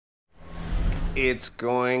It's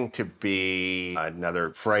going to be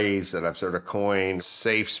another phrase that I've sort of coined,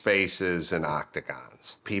 safe spaces and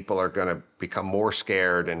octagons. People are going to become more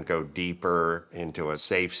scared and go deeper into a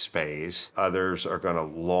safe space. Others are going to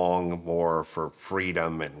long more for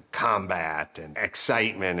freedom and combat and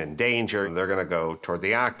excitement and danger. They're going to go toward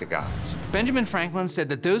the octagons. Benjamin Franklin said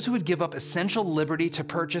that those who would give up essential liberty to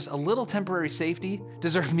purchase a little temporary safety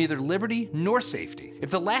deserve neither liberty nor safety. If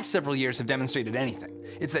the last several years have demonstrated anything,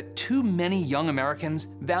 it's that too many young Americans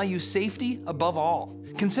value safety above all.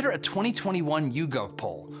 Consider a 2021 YouGov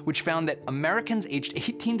poll, which found that Americans aged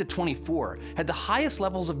 18 to 24 had the highest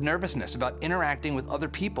levels of nervousness about interacting with other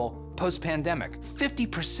people post-pandemic.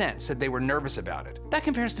 50% said they were nervous about it. That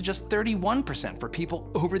compares to just 31% for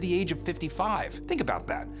people over the age of 55. Think about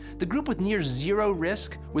that. The group with near zero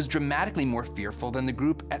risk was dramatically more fearful than the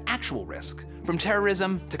group at actual risk. From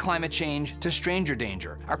terrorism to climate change to stranger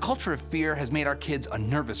danger, our culture of fear has made our kids a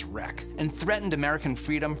nervous wreck and threatened American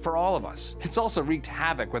freedom for all of us. It's also wreaked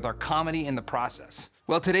havoc with our comedy in the process.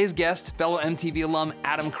 Well, today's guest, fellow MTV alum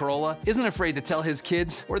Adam Carolla, isn't afraid to tell his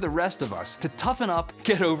kids, or the rest of us, to toughen up,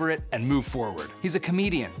 get over it, and move forward. He's a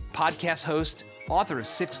comedian, podcast host, author of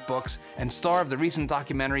 6 books, and star of the recent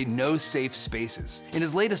documentary No Safe Spaces. In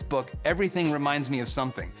his latest book, Everything Reminds Me of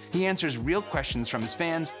Something, he answers real questions from his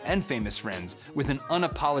fans and famous friends with an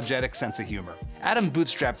unapologetic sense of humor. Adam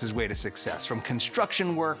bootstrapped his way to success, from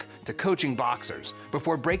construction work to coaching boxers,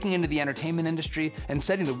 before breaking into the entertainment industry and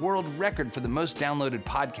setting the world record for the most downloaded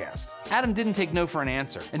podcast. Adam didn't take no for an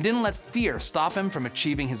answer and didn't let fear stop him from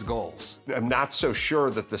achieving his goals. I'm not so sure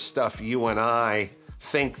that the stuff you and I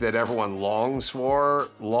think that everyone longs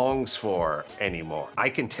for anymore. I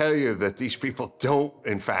can tell you that these people don't,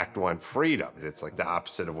 in fact, want freedom. It's like the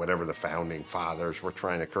opposite of whatever the founding fathers were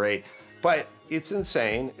trying to create. But it's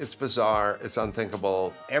insane, it's bizarre, it's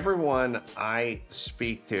unthinkable. Everyone I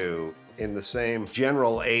speak to in the same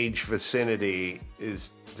general age vicinity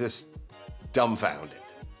is just dumbfounded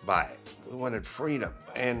by it. We wanted freedom.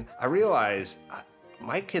 And I realized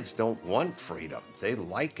my kids don't want freedom. They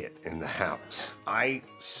like it in the house. I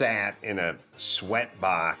sat in a sweat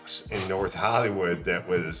box in North Hollywood that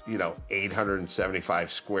was,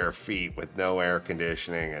 875 square feet with no air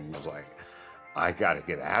conditioning, and I was like, I gotta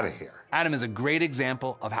get out of here. Adam is a great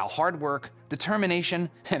example of how hard work, determination,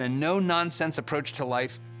 and a no-nonsense approach to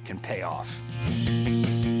life can pay off.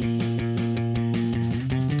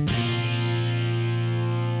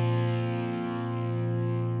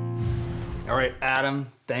 All right,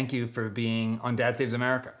 Adam, thank you for being on Dad Saves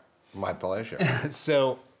America. My pleasure.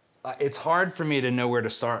 So it's hard for me to know where to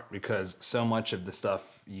start because so much of the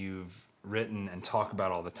stuff you've written and talk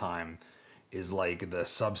about all the time is like the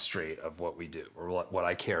substrate of what we do, or what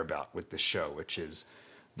I care about with the show, which is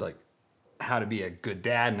like how to be a good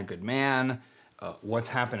dad and a good man, what's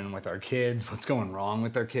happening with our kids, what's going wrong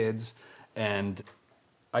with our kids. And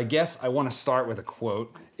I guess I want to start with a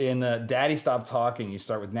quote. In Daddy Stop Talking, you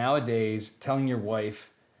start with, nowadays, telling your wife,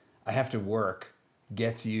 I have to work,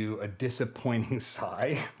 gets you a disappointing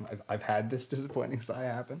sigh. I've had this disappointing sigh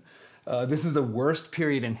happen. This is the worst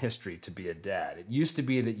period in history to be a dad. It used to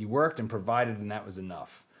be that you worked and provided and that was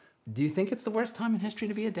enough. Do you think it's the worst time in history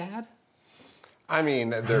to be a dad? I mean,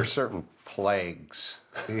 there are certain plagues,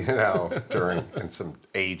 in some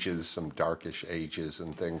ages, some darkish ages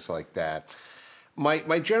and things like that.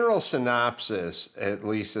 My general synopsis, at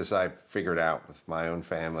least as I figured out with my own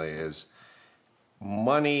family, is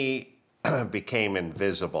money became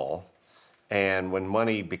invisible. And when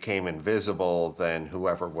money became invisible, then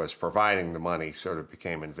whoever was providing the money sort of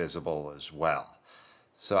became invisible as well.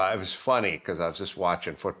 So it was funny because I was just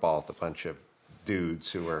watching football with a bunch of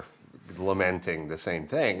dudes who were lamenting the same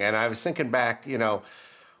thing. And I was thinking back,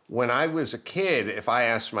 when I was a kid, if I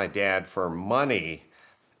asked my dad for money,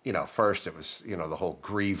 first it was, the whole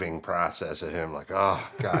grieving process of him, like,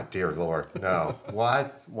 oh, God, dear Lord, no,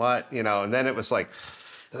 what, and then it was like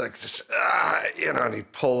this, and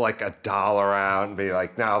he'd pull like $1 out and be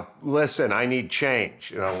like, now, listen, I need change.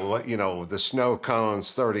 The snow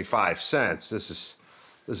cone's 35 cents. This is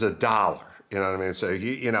 $1. You know what I mean?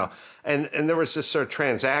 So, and there was this sort of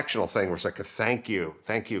transactional thing where it's like a thank you,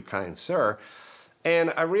 kind sir.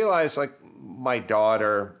 And I realized, like, my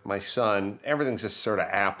daughter, my son, everything's just sort of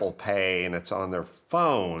Apple Pay and it's on their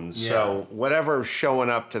phones. Yeah. So whatever's showing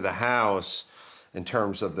up to the house in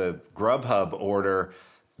terms of the Grubhub order,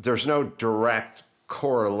 there's no direct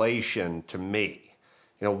correlation to me.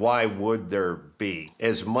 Why would there be?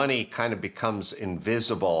 As money kind of becomes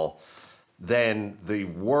invisible, then the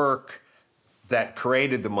work that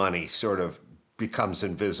created the money sort of becomes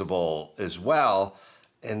invisible as well.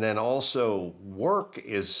 And then also work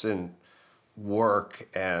isn't work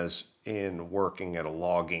as in working at a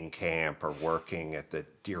logging camp or working at the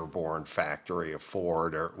Dearborn factory of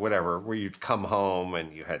Ford or whatever, where you'd come home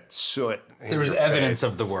and you had soot. There was evidence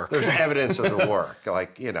of the work. There's evidence of the work.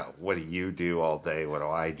 Like, you know, what do you do all day? What do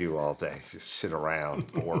I do all day? Just sit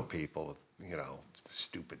around, bore people with, you know,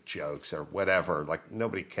 stupid jokes or whatever. Like,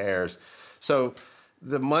 nobody cares. So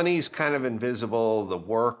the money's kind of invisible. The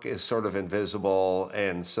work is sort of invisible.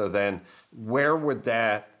 And so then where would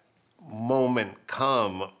that moment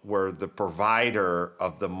come where the provider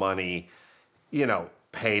of the money, you know,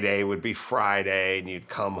 payday would be Friday and you'd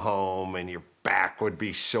come home and your back would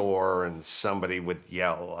be sore and somebody would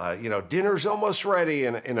yell, you know, dinner's almost ready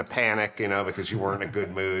in a panic, you know, because you weren't in a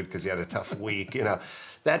good mood because you had a tough week, you know,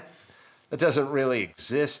 that doesn't really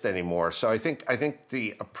exist anymore. So I think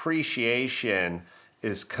the appreciation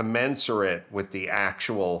is commensurate with the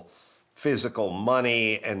actual physical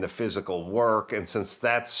money and the physical work. And since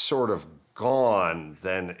that's sort of gone,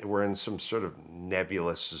 then we're in some sort of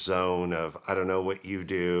nebulous zone of, I don't know what you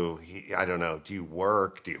do. I don't know. Do you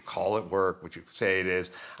work? Do you call it work? Would you say it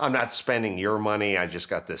is? I'm not spending your money. I just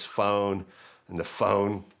got this phone and the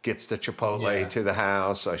phone gets the Chipotle to the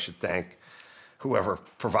house. So I should thank whoever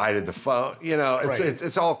provided the phone. You know,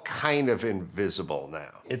 it's all kind of invisible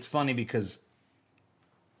now. It's funny because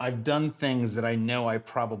I've done things that I know I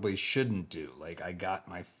probably shouldn't do. Like I got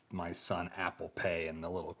my son Apple Pay and the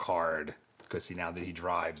little card because now that he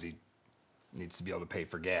drives, he needs to be able to pay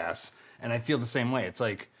for gas. And I feel the same way. It's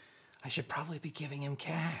like, I should probably be giving him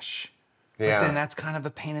cash. Yeah. But then that's kind of a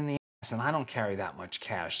pain in the ass, and I don't carry that much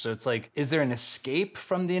cash. So it's like, is there an escape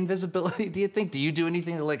from the invisibility, do you think? Do you do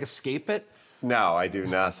anything to like escape it? No, I do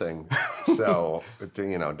nothing. So,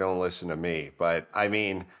 you know, don't listen to me. But I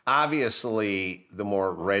mean, obviously, the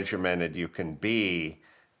more regimented you can be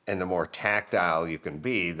and the more tactile you can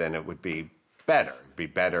be, then it would be better. It'd be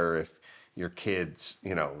better if your kids,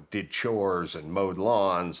 you know, did chores and mowed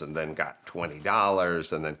lawns and then got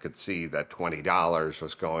 $20 and then could see that $20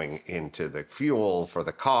 was going into the fuel for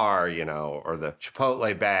the car, you know, or the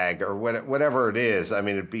Chipotle bag or whatever it is. I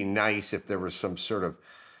mean, it'd be nice if there was some sort of,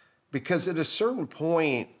 because at a certain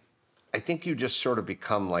point, I think you just sort of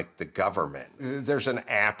become like the government. There's an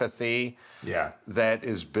apathy that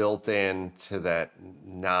is built into that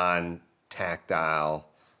non-tactile,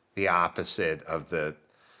 the opposite of the,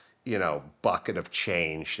 you know, bucket of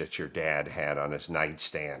change that your dad had on his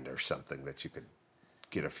nightstand or something that you could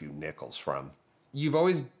get a few nickels from. You've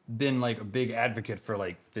always been like a big advocate for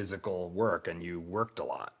like physical work and you worked a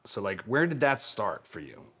lot. So like, where did that start for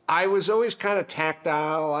you? I was always kind of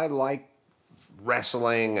tactile. I liked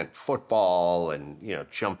wrestling and football and, you know,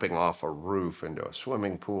 jumping off a roof into a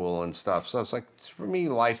swimming pool and stuff. So it's like, for me,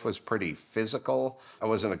 life was pretty physical. I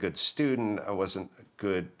wasn't a good student. I wasn't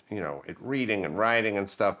good, you know, at reading and writing and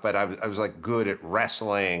stuff, but I was like good at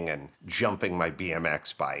wrestling and jumping my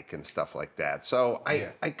BMX bike and stuff like that. So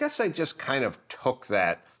I guess I just kind of took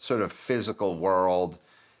that sort of physical world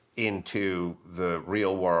into the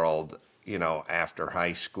real world, you know, after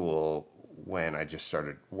high school, when I just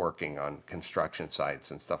started working on construction sites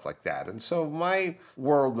and stuff like that. And so my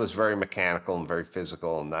world was very mechanical and very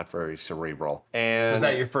physical and not very cerebral. And was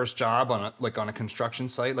that your first job on a construction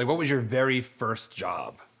site? Like, what was your very first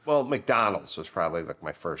job? Well, McDonald's was probably like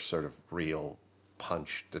my first sort of real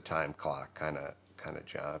punch the time clock kind of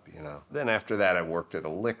job, you know. Then after that, I worked at a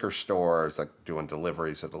liquor store. I was like doing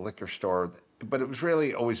deliveries at a liquor store. But it was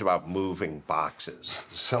really always about moving boxes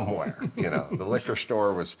somewhere, you know. The liquor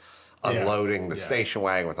store was unloading the station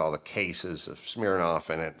wagon with all the cases of Smirnoff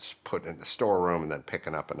in it, putting it in the storeroom, and then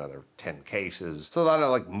picking up another 10 cases. So a lot of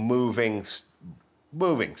like moving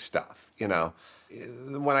stuff, you know.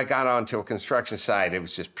 When I got onto a construction site, it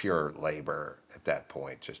was just pure labor at that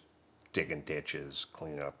point, just digging ditches,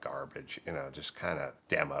 cleaning up garbage, you know, just kind of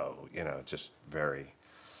demo, you know, just very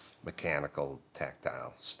mechanical,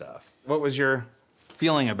 tactile stuff. What was your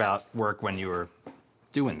feeling about work when you were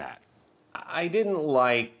doing that? I didn't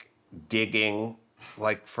like digging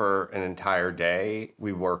like for an entire day.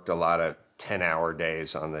 We worked a lot of 10-hour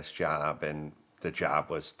days on this job, and the job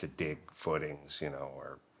was to dig footings, you know,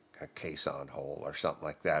 or a caisson hole or something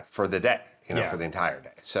like that for the day, you know, for the entire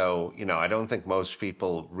day. So, you know, I don't think most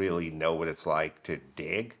people really know what it's like to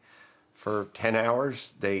dig for 10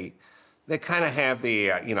 hours. They kind of have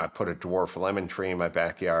the, you know, I put a dwarf lemon tree in my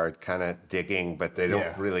backyard kind of digging, but they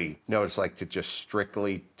don't really know what it's like to just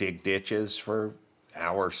strictly dig ditches for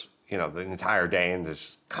hours, you know, the entire day, and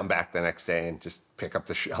just come back the next day and just pick up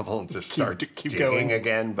the shovel and just start keep digging going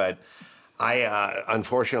again. But I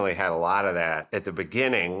unfortunately had a lot of that at the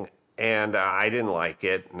beginning, And I didn't like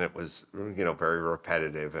it, and it was, very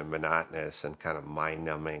repetitive and monotonous and kind of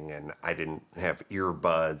mind-numbing, and I didn't have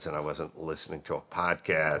earbuds, and I wasn't listening to a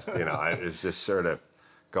podcast. It was just sort of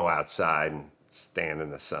go outside and stand in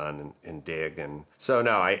the sun and dig. And so,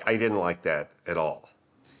 no, I didn't like that at all.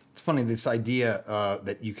 It's funny, this idea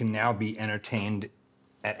that you can now be entertained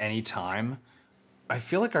at any time. I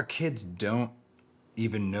feel like our kids don't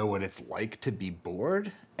even know what it's like to be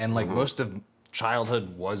bored. And like most of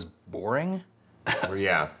childhood was boring.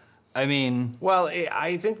 Yeah. I mean, Well,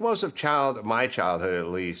 I think most of my childhood at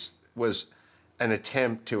least, was an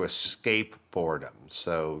attempt to escape boredom.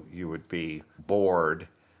 So you would be bored,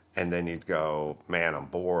 and then you'd go, man, I'm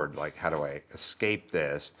bored. Like, how do I escape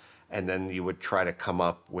this? And then you would try to come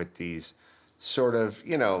up with these sort of,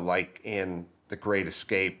 like in The Great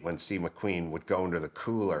Escape, when Steve McQueen would go into the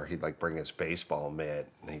cooler, he'd like bring his baseball mitt,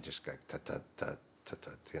 and he'd just go,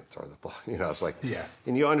 throw the ball. It's like, yeah.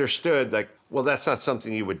 And you understood, like, well, that's not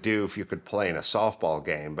something you would do if you could play in a softball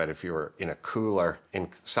game, but if you were in a cooler in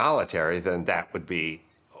solitary, then that would be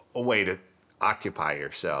a way to occupy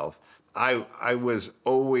yourself. I was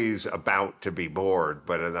always about to be bored,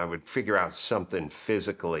 but I would figure out something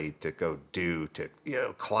physically to go do,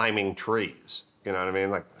 climbing trees. You know what I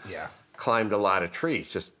mean? Like, Yeah. Climbed a lot of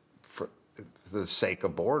trees just for the sake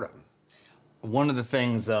of boredom. One of the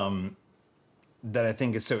things that I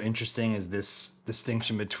think is so interesting is this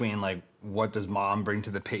distinction between like what does mom bring to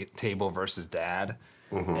the table versus dad.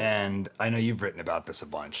 And I know you've written about this a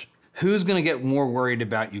bunch. Who's going to get more worried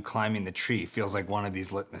about you climbing the tree feels like one of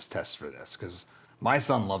these litmus tests for this, because my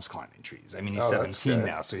son loves climbing trees. I mean, he's 17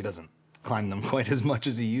 now, so he doesn't climb them quite as much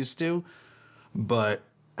as he used to. But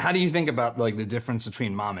how do you think about like the difference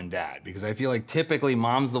between mom and dad? Because I feel like typically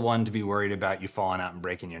mom's the one to be worried about you falling out and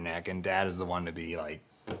breaking your neck, and dad is the one to be like,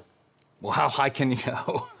 well, how high can you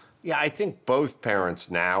go? Yeah, I think both parents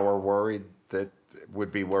now are worried that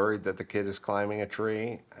the kid is climbing a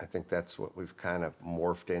tree. I think that's what we've kind of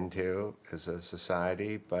morphed into as a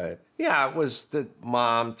society. But yeah, it was that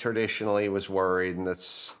mom traditionally was worried, and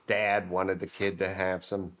that dad wanted the kid to have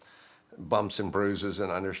some bumps and bruises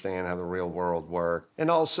and understand how the real world worked.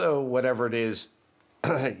 And also whatever it is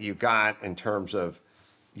you got in terms of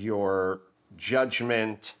your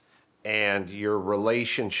judgment and your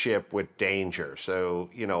relationship with danger. So,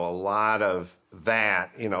 a lot of that,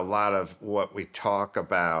 a lot of what we talk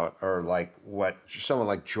about, or like what someone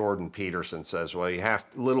like Jordan Peterson says, well,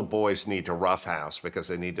 little boys need to roughhouse because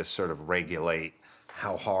they need to sort of regulate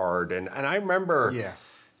how hard. And I remember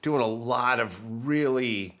doing a lot of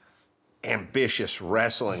really ambitious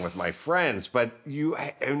wrestling with my friends, but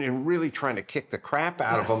and really trying to kick the crap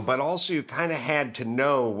out of them, but also you kind of had to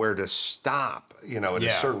know where to stop. At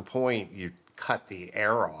a certain point, you cut the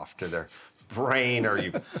air off to their brain, or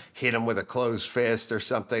you hit them with a closed fist or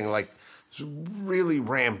something. Like, it's really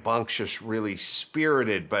rambunctious, really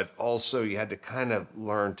spirited, but also you had to kind of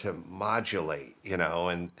learn to modulate,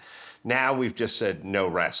 and now we've just said no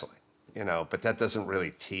wrestling, but that doesn't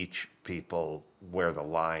really teach people where the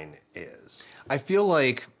line is. I feel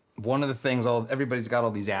like one of the things, everybody's got all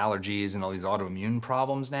these allergies and all these autoimmune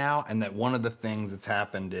problems now, and that one of the things that's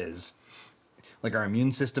happened is like our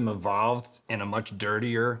immune system evolved in a much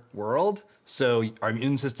dirtier world. So our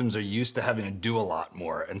immune systems are used to having to do a lot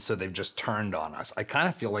more, and so they've just turned on us. I kind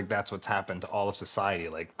of feel like that's what's happened to all of society.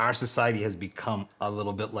 Like, our society has become a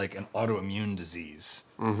little bit like an autoimmune disease.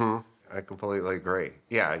 I completely agree.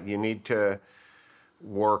 Yeah, you need to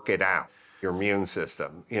work it out. Your immune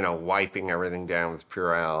system, wiping everything down with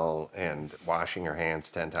Purell and washing your hands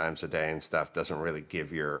 10 times a day and stuff doesn't really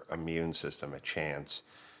give your immune system a chance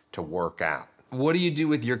to work out. What do you do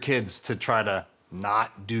with your kids to try to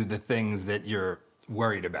not do the things that you're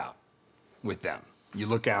worried about with them? You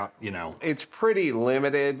look out, It's pretty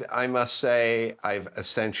limited, I must say. I've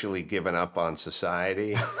essentially given up on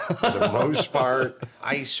society for the most part.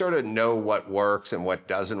 I sort of know what works and what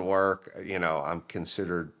doesn't work. I'm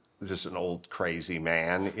considered just an old crazy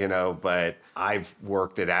man, but I've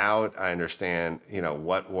worked it out. I understand,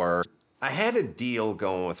 what works. I had a deal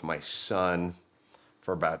going with my son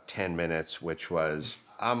for about 10 minutes, which was,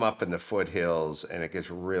 I'm up in the foothills and it gets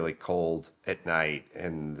really cold at night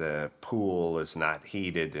and the pool is not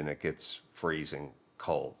heated and it gets freezing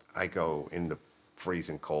cold. I go in the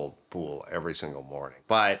freezing cold pool every single morning.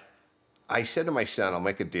 But I said to my son, I'll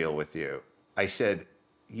make a deal with you. I said,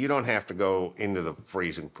 you don't have to go into the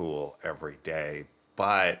freezing pool every day,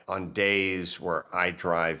 but on days where I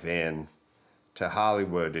drive in to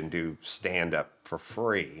Hollywood and do stand-up for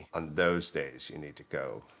free, on those days you need to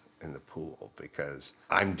go in the pool, because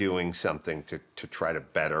I'm doing something to try to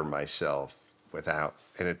better myself without,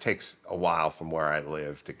 and it takes a while from where I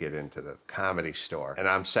live to get into the Comedy Store. And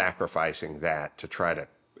I'm sacrificing that to try to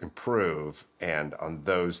improve. And on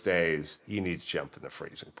those days, you need to jump in the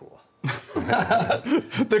freezing pool.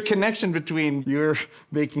 The connection between your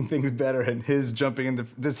making things better and his jumping in the,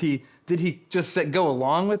 did he just go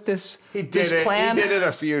along with this? He did this it. plan? He did it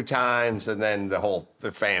a few times, and then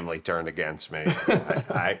the family turned against me.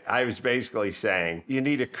 I was basically saying, you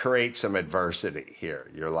need to create some adversity here.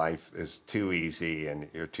 Your life is too easy, and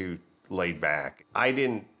you're too laid back. I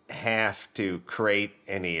didn't have to create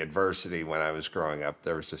any adversity when I was growing up.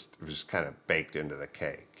 It was just kind of baked into the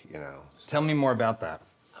cake, you know. Tell me more about that.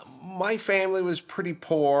 My family was pretty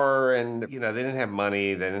poor, and, you know, they didn't have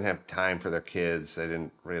money. They didn't have time for their kids.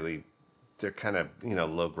 They're kind of, you know,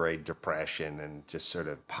 low-grade depression and just sort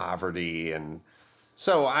of poverty. And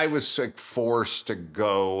so I was like forced to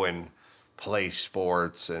go and play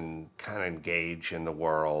sports and kind of engage in the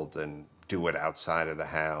world and do it outside of the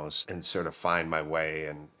house and sort of find my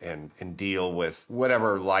way and deal with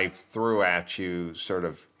whatever life threw at you sort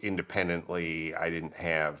of independently. I didn't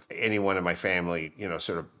have anyone in my family, you know,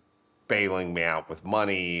 sort of bailing me out with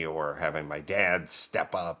money or having my dad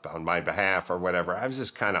step up on my behalf or whatever. I was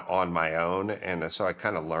just kind of on my own. And so I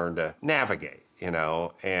kind of learned to navigate, you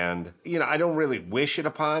know, and, you know, I don't really wish it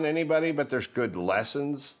upon anybody, but there's good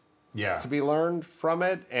lessons to be learned from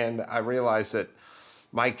it. And I realized that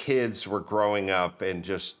my kids were growing up in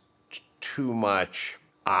just too much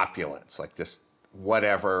opulence, like just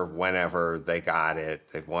whatever, whenever they got it,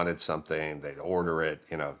 they wanted something, they'd order it,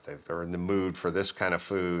 you know, if they're in the mood for this kind of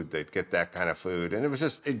food, they'd get that kind of food. And it was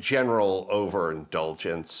just a general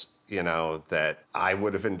overindulgence, you know, that I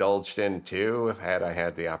would have indulged in too if I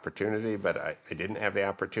had the opportunity, but I didn't have the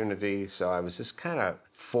opportunity. So I was just kind of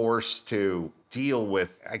forced to deal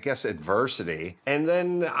with, I guess, adversity. And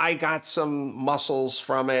then I got some muscles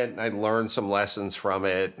from it, and I learned some lessons from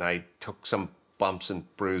it, and I took some bumps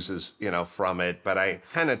and bruises, you know, from it, but I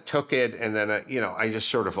kind of took it and then, you know, I just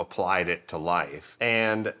sort of applied it to life.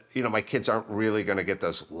 And, you know, my kids aren't really going to get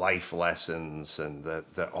those life lessons and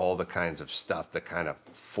all the kinds of stuff that kind of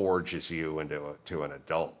forges you into an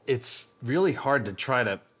adult. It's really hard to try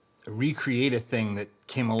to recreate a thing that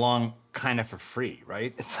came along kind of for free,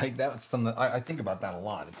 right? It's like that's something I think about that a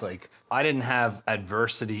lot. It's like I didn't have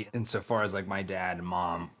adversity insofar as like my dad and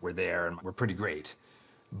mom were there and were pretty great,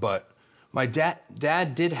 but my dad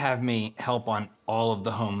did have me help on all of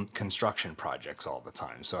the home construction projects all the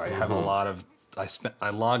time. So I have I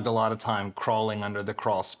logged a lot of time crawling under the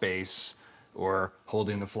crawl space or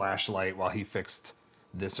holding the flashlight while he fixed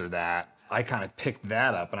this or that. I kind of picked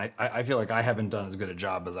that up, and I feel like I haven't done as good a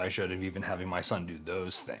job as I should of even having my son do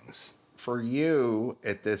those things. For you,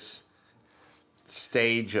 at this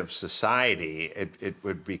stage of society, it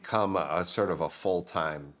would become a sort of a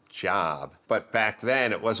full-time job. But back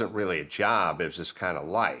then, it wasn't really a job. It was just kind of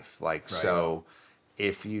life. Like, right. So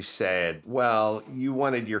if you said, well, you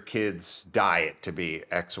wanted your kid's diet to be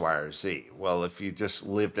X, Y, or Z. Well, if you just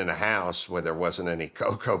lived in a house where there wasn't any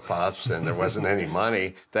Cocoa Puffs and there wasn't any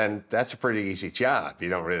money, then that's a pretty easy job.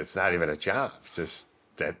 It's not even a job. It's just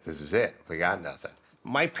that this is it. We got nothing.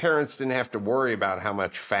 My parents didn't have to worry about how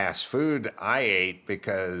much fast food I ate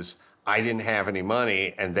because I didn't have any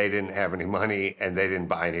money and they didn't have any money and they didn't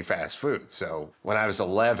buy any fast food. So when I was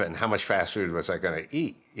 11, how much fast food was I going to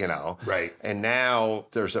eat, you know? Right. And now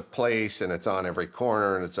there's a place and it's on every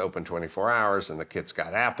corner and it's open 24 hours and the kid's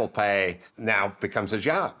got Apple Pay. Now it becomes a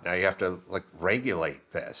job. Now you have to like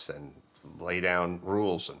regulate this and lay down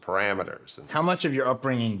rules and parameters. And how much of your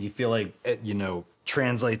upbringing do you feel like, you know,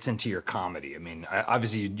 translates into your comedy? I mean,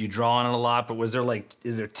 obviously you draw on it a lot, but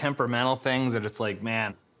is there temperamental things that it's like,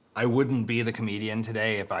 man, I wouldn't be the comedian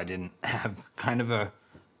today if I didn't have kind of a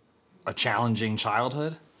challenging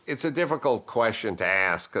childhood? It's a difficult question to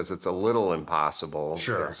ask because it's a little impossible.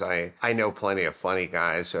 Sure. Because I know plenty of funny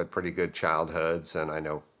guys who had pretty good childhoods, and I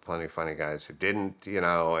know plenty of funny guys who didn't, you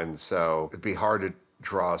know, and so it'd be hard to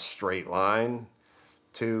draw a straight line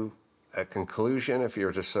to a conclusion if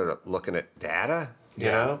you're just sort of looking at data, you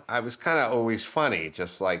know? I was kind of always funny,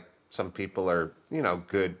 just like some people are, you know,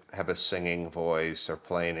 good, have a singing voice or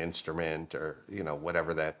play an instrument or, you know,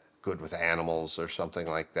 whatever that, good with animals or something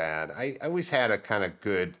like that. I always had a kind of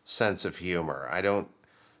good sense of humor. I don't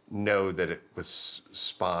know that it was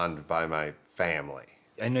spawned by my family.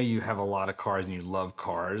 I know you have a lot of cars and you love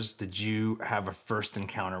cars. Did you have a first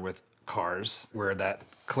encounter with cars where that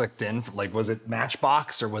clicked in? Like, was it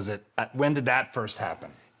Matchbox or was it, when did that first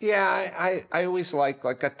happen? Yeah, I always liked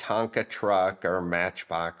like a Tonka truck or a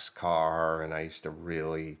Matchbox car, and I used to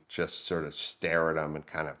really just sort of stare at them and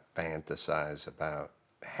kind of fantasize about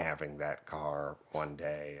having that car one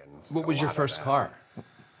day. And What a was your lot of first that. car?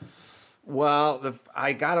 Well,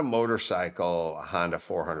 I got a motorcycle, a Honda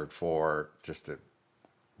 404, just to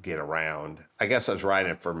get around. I guess I was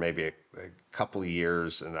riding it for maybe a couple of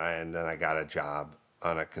years, and then I got a job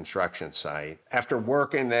on a construction site. After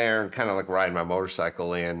working there and kind of like riding my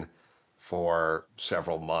motorcycle in for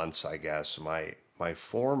several months, I guess, my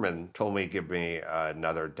foreman told me to give me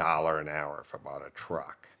another $1 an hour if I bought a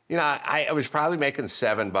truck. You know, I was probably making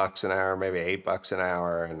 $7 an hour, maybe $8 an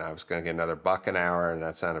hour, and I was going to get another buck an hour, and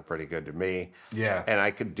that sounded pretty good to me. Yeah. And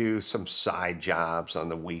I could do some side jobs on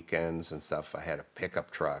the weekends and stuff. I had a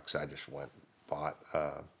pickup truck, so I just went and bought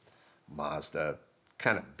a Mazda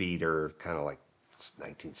kind of beater, kind of like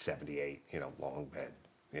 1978, long bed,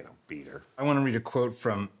 beater. I want to read a quote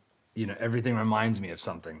from, everything reminds me of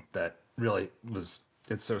something that really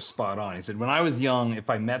it's so spot on. He said, when I was young, if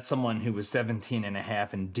I met someone who was 17 and a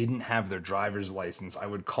half and didn't have their driver's license, I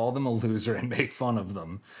would call them a loser and make fun of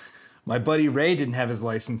them. My buddy Ray didn't have his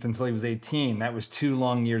license until he was 18. That was 2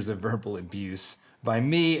 long years of verbal abuse by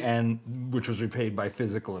me, and which was repaid by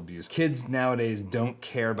physical abuse. Kids nowadays don't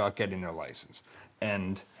care about getting their license.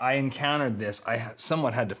 And I encountered this. I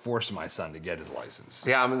somewhat had to force my son to get his license.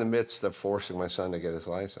 Yeah, I'm in the midst of forcing my son to get his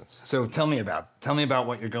license. So tell me about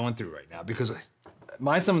what you're going through right now, because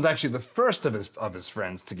my son was actually the first of his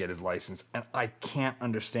friends to get his license, and I can't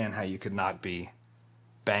understand how you could not be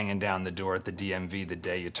banging down the door at the DMV the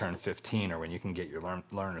day you turn 15 or when you can get your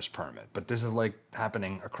learner's permit. But this is like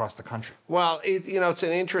happening across the country. Well, it's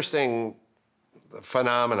an interesting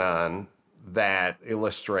phenomenon that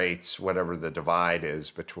illustrates whatever the divide is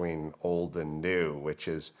between old and new, which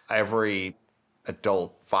is every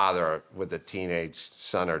adult father with a teenage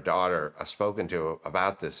son or daughter I've spoken to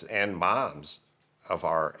about this, and moms of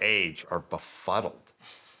our age, are befuddled.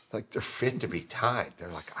 Like, they're fit to be tied.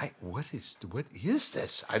 They're like, what is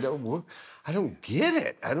this? I don't get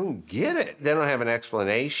it. I don't get it. They don't have an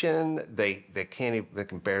explanation. They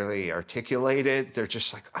can barely articulate it. They're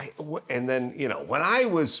just like, and then, when I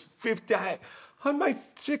was 50, on my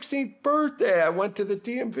 16th birthday, I went to the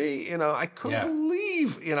DMV, I couldn't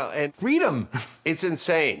believe, and Freedom. It's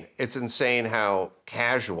insane. It's insane how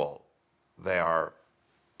casual they are.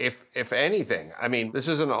 If anything, I mean, this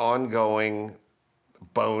is an ongoing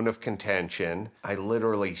bone of contention. I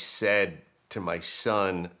literally said to my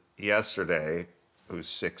son yesterday, who's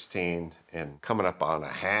 16 and coming up on a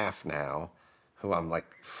half now, who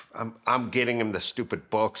I'm getting him the stupid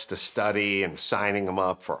books to study and signing him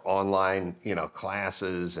up for online,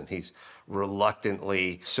 classes, and he's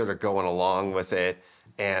reluctantly sort of going along with it.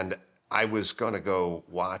 And I was going to go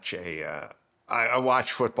watch I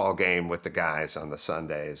watch football game with the guys on the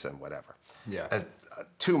Sundays and whatever. Yeah.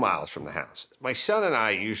 2 miles from the house. My son and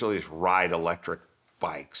I usually just ride electric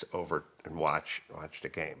bikes over and watch the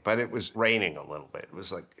game. But it was raining a little bit. It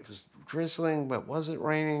was drizzling, but wasn't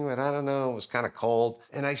raining, but I don't know. It was kind of cold.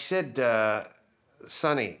 And I said,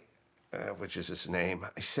 Sonny, which is his name,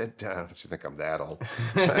 I said, don't you think I'm that old?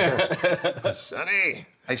 Sonny,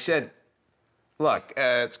 I said, look,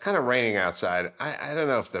 it's kind of raining outside. I don't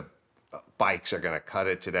know if the bikes are going to cut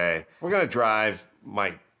it today. We're going to drive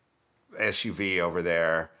my SUV over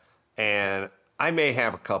there, and I may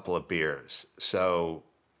have a couple of beers. So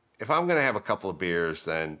if I'm going to have a couple of beers,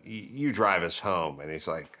 then you drive us home. And he's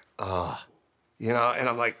like, ugh. And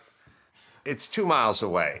I'm like, it's 2 miles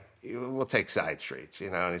away. We'll take side streets,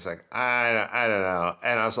 And he's like, I don't know.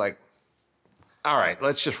 And I was like, all right,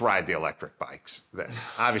 let's just ride the electric bikes then.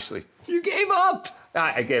 Obviously, You gave up.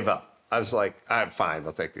 I gave up. I was like, I'm fine,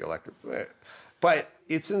 we'll take the electric. But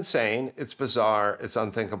it's insane, it's bizarre, it's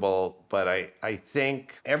unthinkable. But I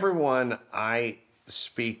think everyone I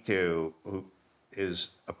speak to who is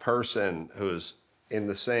a person who's in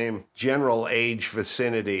the same general age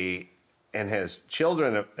vicinity and has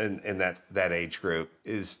children in that age group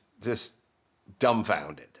is just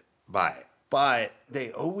dumbfounded by it. But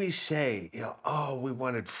they always say, oh, we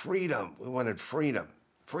wanted freedom. We wanted freedom.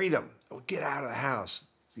 Freedom. We'll get out of the house.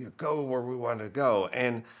 Go where we want to go.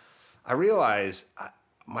 And I realized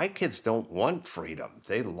my kids don't want freedom.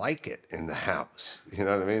 They like it in the house. You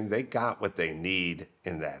know what I mean? They got what they need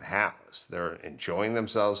in that house. They're enjoying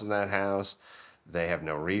themselves in that house. They have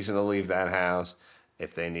no reason to leave that house.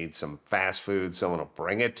 If they need some fast food, someone will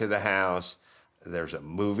bring it to the house. There's a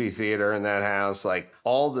movie theater in that house, like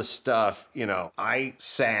all the stuff, I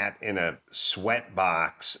sat in a sweat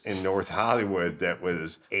box in North Hollywood that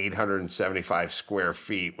was 875 square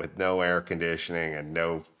feet with no air conditioning and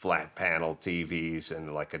no flat panel TVs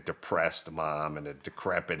and like a depressed mom in a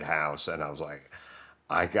decrepit house. And I was like,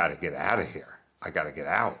 I got to get out of here. I got to get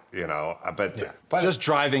out, But, Yeah. but Just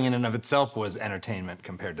driving in and of itself was entertainment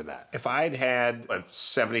compared to that. if I'd had a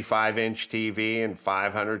 75-inch TV and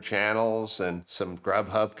 500 channels and some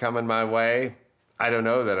Grubhub coming my way, I don't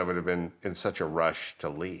know that I would have been in such a rush to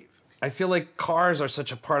leave. I feel like cars are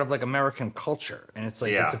such a part of like American culture, and it's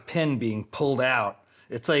like Yeah. it's a pin being pulled out.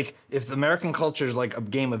 It's like if the American culture is like a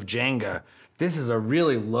game of Jenga, this is a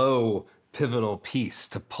really low pivotal piece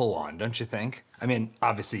to pull on, don't you think? I mean,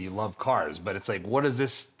 obviously you love cars, but it's like, what is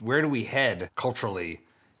this? Where do we head culturally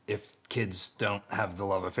if kids don't have the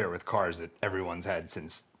love affair with cars that everyone's had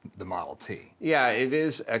since the Model T? Yeah, it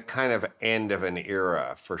is a kind of end of an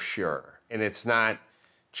era for sure. And it's not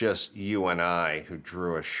just you and I who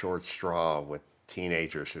drew a short straw with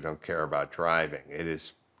teenagers who don't care about driving. It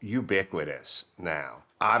is ubiquitous now.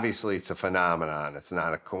 Obviously, it's a phenomenon. It's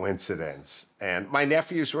not a coincidence. And my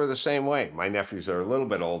nephews were the same way. My nephews are a little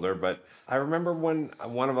bit older, but I remember when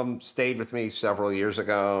one of them stayed with me several years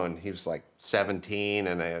ago, and he was like 17,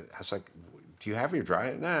 and I was like, do you have your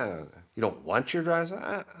drive? No, you don't want your driver's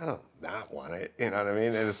license? I don't not want it. You know what I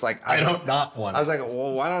mean? And it's like, I don't not want it. I was like,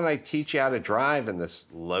 well, why don't I teach you how to drive in this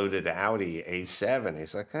loaded Audi A7?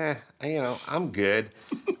 He's like, I'm good.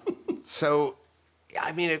 So,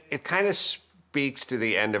 I mean, it kind of speaks to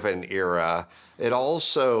the end of an era. It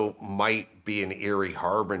also might be an eerie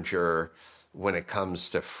harbinger when it comes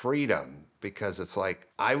to freedom, because it's like,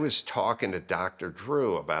 I was talking to Dr.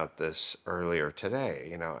 Drew about this earlier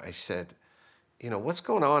today. I said, what's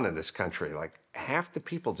going on in this country? Like, half the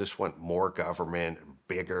people just want more government and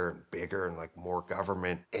bigger and like more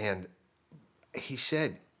government. And he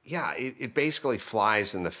said, yeah, it basically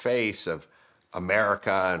flies in the face of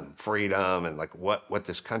America and freedom and like what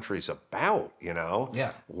this country's about,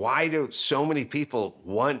 Yeah. Why do so many people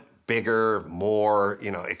want bigger, more,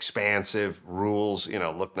 expansive rules?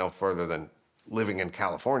 Look no further than living in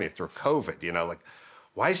California through COVID, like,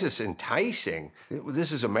 why is this enticing?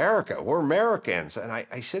 This is America. We're Americans. And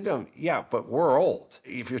I said to him, yeah, but we're old.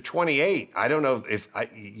 If you're 28, I don't know if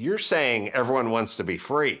you're saying everyone wants to be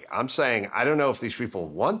free. I'm saying, I don't know if these people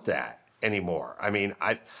want that anymore. I mean,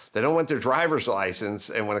 they don't want their driver's license.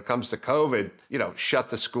 And when it comes to COVID, shut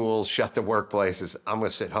the schools, shut the workplaces. I'm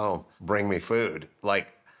going to sit home, bring me food.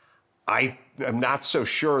 Like, I am not so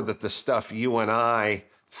sure that the stuff you and I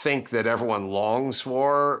think that everyone longs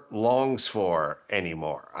for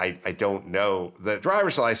anymore. I don't know. The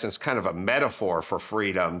driver's license is kind of a metaphor for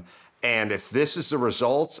freedom. And if this is the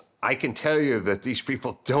results, I can tell you that these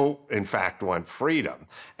people don't, in fact, want freedom.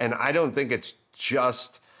 And I don't think it's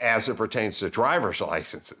just as it pertains to driver's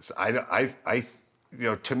licenses.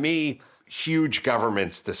 To me, huge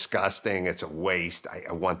government's disgusting. It's a waste.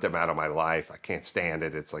 I want them out of my life. I can't stand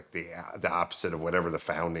it. It's like the opposite of whatever the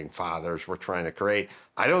founding fathers were trying to create.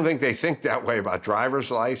 I don't think they think that way about driver's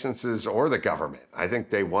licenses or the government. I think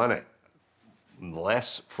they want it.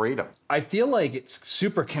 Less freedom. I feel like it's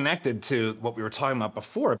super connected to what we were talking about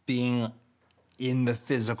before, being in the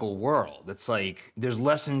physical world. It's like there's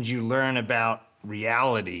lessons you learn about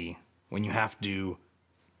reality when you have to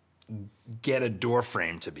get a door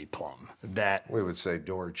frame to be plumb. That we would say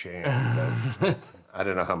door jam. I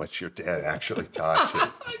don't know how much your dad actually taught you.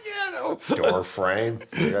 yeah, no. Door frame.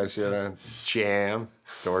 You guys hear that? Jam.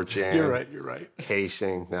 Door jam. You're right.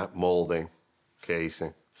 Casing, not molding.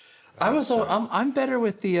 Casing. I'm better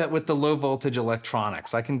with the low voltage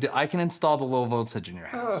electronics. I can install the low voltage in your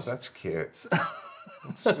house. Oh, that's cute.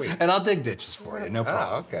 That's sweet. And I'll dig ditches for you, no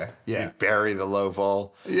problem. Oh, okay. Yeah. You bury the low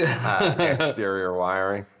vol exterior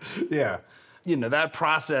wiring. Yeah. That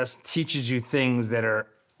process teaches you things that are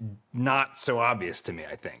not so obvious to me,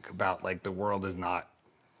 I think, about like the world is not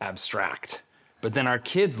abstract. But then our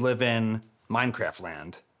kids live in Minecraft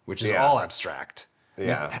land, which is all abstract.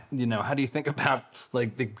 Yeah. How do you think about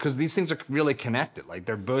like, because these things are really connected. Like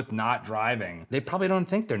they're both not driving. They probably don't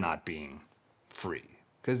think they're not being free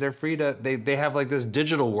because they're free to, they have like this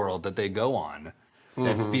digital world that they go on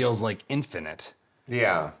that feels like infinite.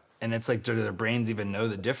 Yeah. And it's like, do their brains even know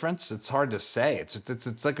the difference? It's hard to say.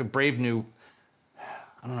 It's like a brave new,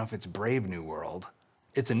 I don't know if it's brave new world.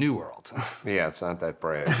 It's a new world. Yeah, it's not that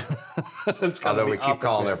brave. It's Although we keep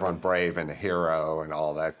calling everyone brave and a hero and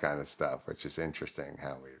all that kind of stuff, which is interesting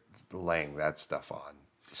how we're laying that stuff on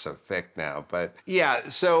so thick now. But yeah,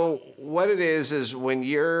 so what it is when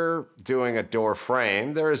you're doing a door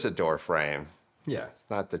frame, there is a door frame. Yeah. It's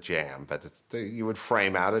not the jam, but you would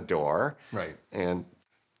frame out a door. Right. And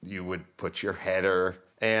you would put your header.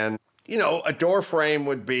 And, a door frame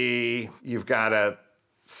would be, you've got a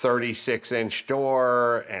 36-inch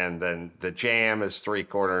door, and then the jam is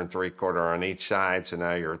 3/4 and 3/4 on each side. So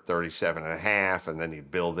now you're at 37.5, and then you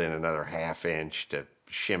build in another 1/2 inch to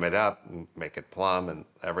shim it up and make it plumb and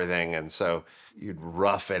everything. And so you'd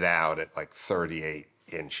rough it out at like 38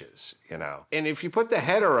 inches, you know. And if you put the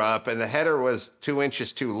header up and the header was 2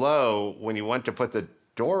 inches too low, when you went to put the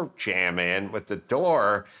door jamb in with the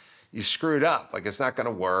door, you screwed up. Like, it's not going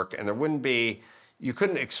to work. And there wouldn't be, you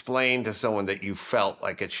couldn't explain to someone that you felt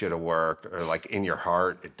like it should have worked, or like in your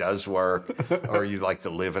heart it does work, or you'd like to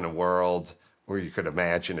live in a world where you could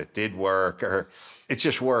imagine it did work, or it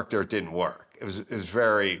just worked or it didn't work. It was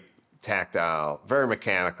very tactile, very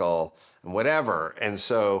mechanical, and whatever. And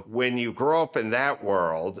so when you grow up in that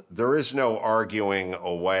world, there is no arguing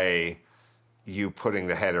away you putting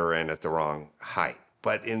the header in at the wrong height.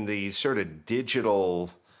 But in the sort of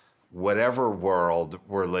digital whatever world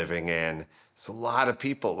we're living in, it's a lot of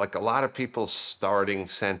people starting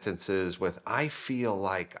sentences with, I feel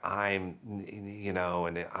like I'm, you know,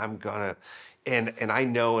 and I'm gonna, and I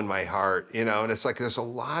know in my heart, you know, and it's like there's a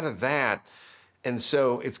lot of that. And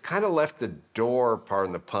so it's kind of left the door,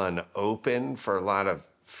 pardon the pun, open for a lot of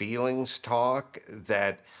feelings talk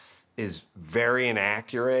that is very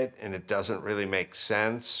inaccurate, and it doesn't really make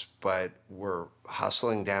sense, but we're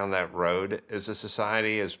hustling down that road as a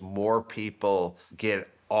society as more people get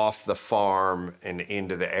off the farm and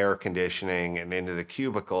into the air conditioning and into the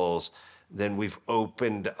cubicles. Then we've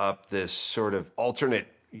opened up this sort of alternate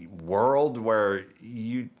world where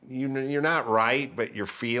you're not right, but your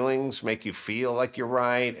feelings make you feel like you're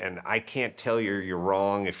right, and I can't tell you you're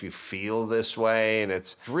wrong if you feel this way. And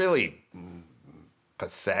it's really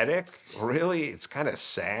pathetic, really. It's kind of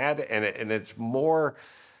sad, and it's more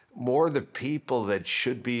the people that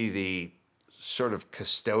should be the sort of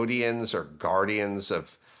custodians or guardians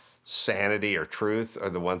of sanity or truth are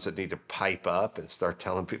the ones that need to pipe up and start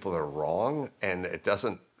telling people they're wrong, and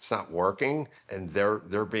it's not working, and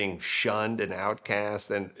they're being shunned and outcast.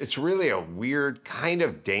 And it's really a weird, kind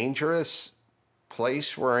of dangerous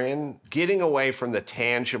place we're in. Getting away from the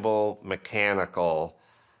tangible, mechanical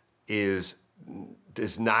is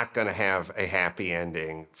not going to have a happy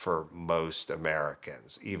ending for most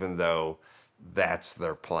Americans, even though that's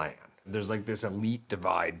their plan. There's like this elite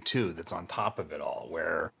divide too that's on top of it all,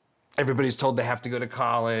 where everybody's told they have to go to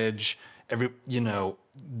college.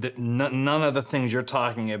 None of the things you're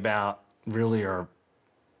talking about really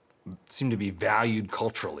seem to be valued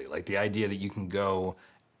culturally. Like the idea that you can go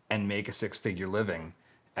and make a six-figure living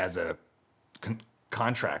as a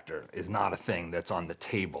contractor is not a thing that's on the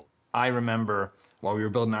table. I remember while we were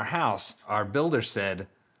building our house, our builder said,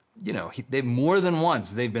 they've more than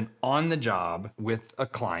once, they've been on the job with a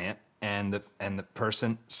client, and the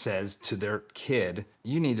person says to their kid,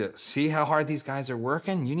 you need to see how hard these guys are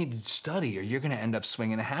working. You need to study, or you're going to end up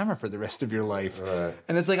swinging a hammer for the rest of your life. Right.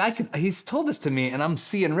 And it's like, he's told this to me, and I'm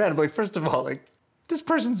seeing red. I'm like, first of all, like, this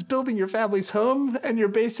person's building your family's home, and you're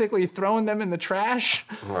basically throwing them in the trash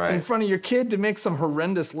right. in front of your kid to make some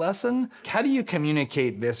horrendous lesson. How do you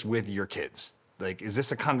communicate this with your kids? Like, is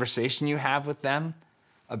this a conversation you have with them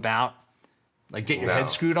about, like, get your head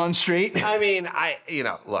screwed on straight? I mean,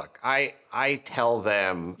 look, I tell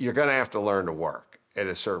them, you're going to have to learn to work at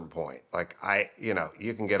a certain point. Like,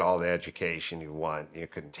 you can get all the education you want. You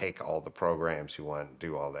can take all the programs you want,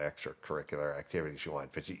 do all the extracurricular activities you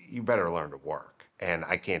want, but you better learn to work. And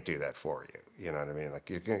I can't do that for you. You know what I mean? Like,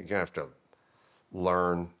 you're going to have to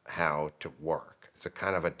learn how to work. It's a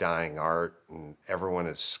kind of a dying art, and everyone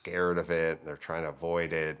is scared of it, and they're trying to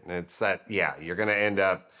avoid it. And it's that, you're going to end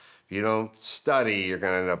up, if you don't study, you're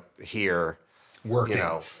going to end up here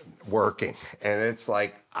working. And it's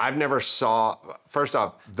like, I've never first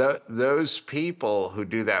off, those people who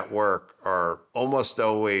do that work are almost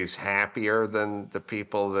always happier than the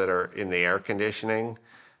people that are in the air conditioning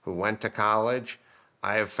who went to college.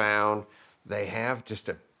 I have found they have just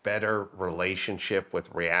a better relationship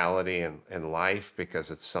with reality and life, because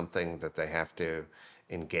it's something that they have to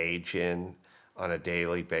engage in on a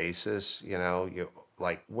daily basis.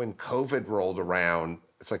 Like when COVID rolled around,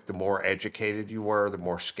 it's like the more educated you were, the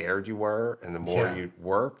more scared you were, and the more you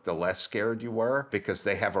worked, the less scared you were, because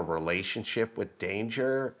they have a relationship with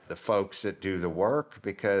danger, the folks that do the work,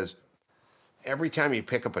 because every time you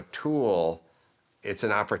pick up a tool, it's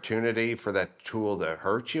an opportunity for that tool to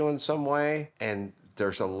hurt you in some way. And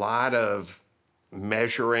there's a lot of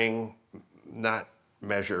measuring, not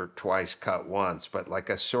measure twice, cut once, but like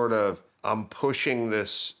a sort of, I'm pushing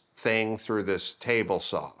this thing through this table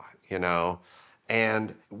saw,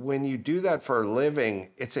 And when you do that for a living,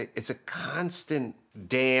 it's a constant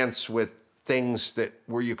dance with things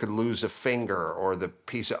where you could lose a finger, or the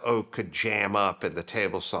piece of oak could jam up in the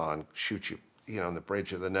table saw and shoot you, in the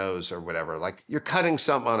bridge of the nose or whatever. Like, you're cutting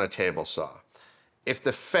something on a table saw. If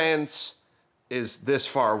the fence is this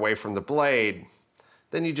far away from the blade,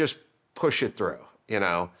 then you just push it through,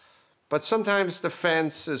 But sometimes the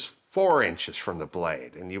fence is 4 inches from the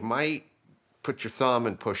blade, and you might put your thumb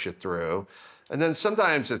and push it through. And then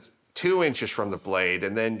sometimes it's 2 inches from the blade,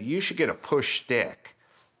 and then you should get a push stick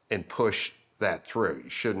and push that through. You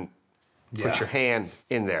shouldn't put your hand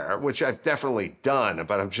in there, which I've definitely done,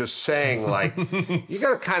 but I'm just saying, like, you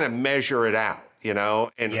got to kind of measure it out,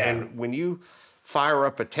 And when you fire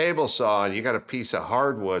up a table saw and you got a piece of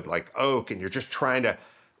hardwood like oak and you're just trying to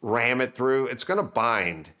ram it through, it's going to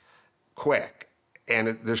bind quick, and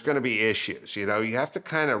there's going to be issues. You have to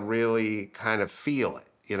kind of really kind of feel it.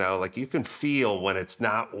 Like you can feel when it's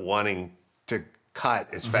not wanting to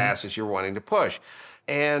cut as fast as you're wanting to push.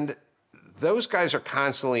 And those guys are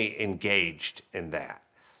constantly engaged in that.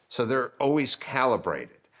 So they're always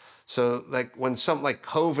calibrated. So like when something like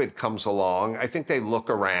COVID comes along, I think they look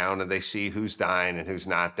around and they see who's dying and who's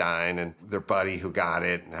not dying, and their buddy who got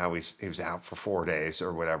it and how he was out for 4 days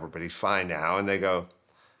or whatever, but he's fine now. And they go,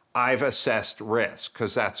 I've assessed risk,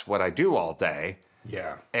 because that's what I do all day.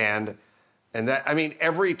 Yeah. And that, I mean,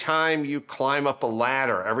 every time you climb up a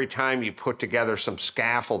ladder, every time you put together some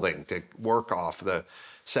scaffolding to work off the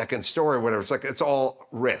second story, whatever, it's all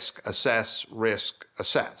risk, assess.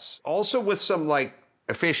 Also with some like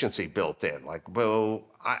efficiency built in, like, well,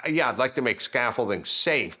 I'd like to make scaffolding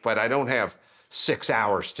safe, but I don't have 6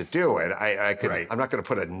 hours to do it. I could, Right. I'm not going to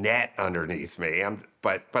put a net underneath me.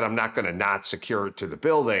 But I'm not going to not secure it to the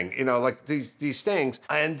building. Like these things.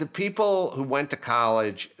 And the people who went to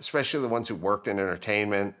college, especially the ones who worked in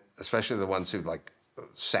entertainment, especially the ones who like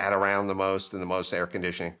sat around the most in the most air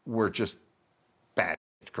conditioning, were just bad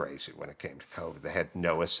crazy when it came to COVID. They had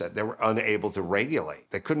no assess. They were unable to regulate.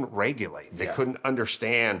 They couldn't regulate. They couldn't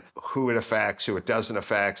understand who it affects, who it doesn't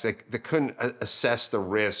affect. They couldn't assess the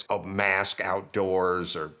risk of mask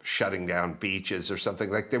outdoors or shutting down beaches or something.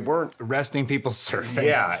 Like they weren't Arresting people surfing.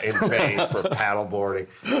 Yeah, in bays for paddleboarding.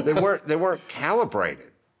 They weren't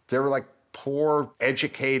calibrated. They were like poor,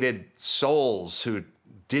 educated souls who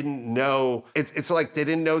didn't know. It's like they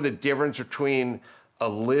didn't know the difference between a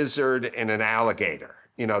lizard and an alligator.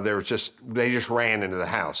 They just ran into the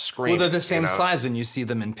house screaming. Well, they're the same size when you see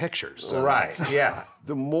them in pictures. So Right, yeah.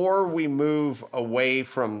 The more we move away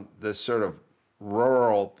from the sort of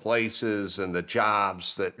rural places and the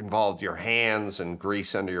jobs that involved your hands and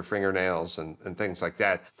grease under your fingernails and things like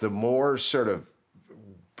that, the more sort of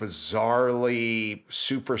bizarrely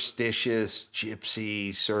superstitious,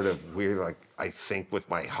 gypsy, sort of weird, like, I think with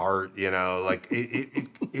my heart, like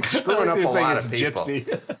it's screwing up a lot of people.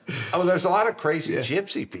 Gypsy. Oh, there's a lot of crazy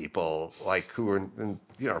gypsy people, like who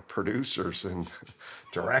are producers and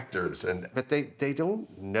directors, but they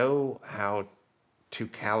don't know how to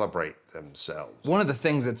calibrate themselves. One of the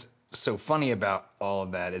things that's so funny about all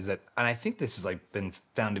of that is that, and I think this has like been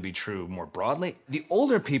found to be true more broadly, the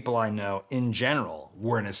older people I know in general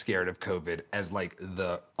weren't as scared of COVID as like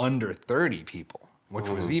the under 30 people, which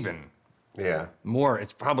was even more.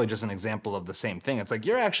 It's probably just an example of the same thing. It's like,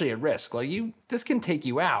 you're actually at risk. Like this can take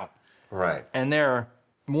you out. Right. And they're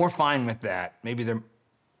more fine with that. Maybe they're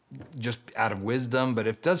just out of wisdom, but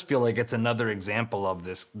it does feel like it's another example of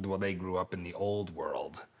this. Well, they grew up in the old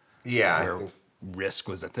world. Yeah. Where risk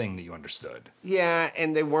was a thing that you understood. Yeah,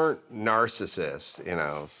 and they weren't narcissists,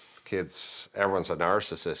 Kids, everyone's a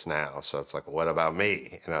narcissist now, so it's like, what about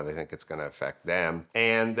me? They think it's going to affect them.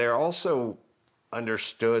 And they're also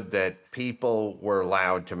understood that people were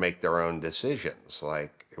allowed to make their own decisions.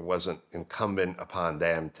 Like, it wasn't incumbent upon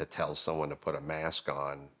them to tell someone to put a mask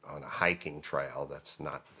on a hiking trail. That's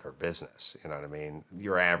not their business, you know what I mean?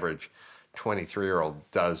 Your average 23-year-old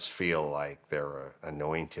does feel like they're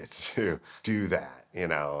anointed to do that,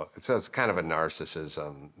 So it's kind of a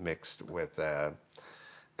narcissism mixed with a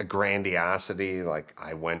grandiosity, like,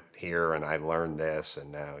 I went here and I learned this,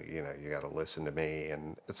 and now, you got to listen to me.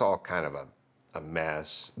 And it's all kind of a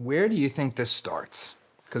mess. Where do you think this starts?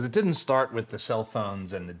 Because it didn't start with the cell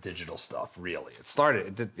phones and the digital stuff, really.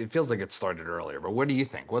 It feels like it started earlier, but what do you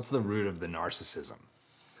think? What's the root of the narcissism?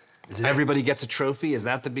 Is it everybody gets a trophy? Is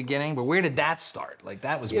that the beginning? But where did that start? Like,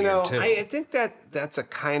 that was weird too. I think that's a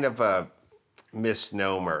kind of a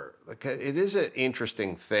misnomer. Like, it is an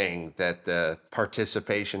interesting thing that the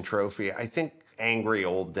participation trophy, I think angry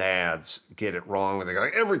old dads get it wrong when they go,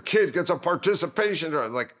 like, every kid gets a participation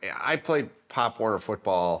trophy. Like, I played Pop Warner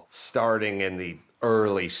football starting in the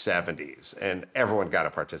early 70s, and everyone got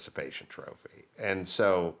a participation trophy. And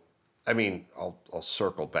so, I mean, I'll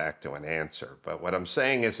circle back to an answer, but what I'm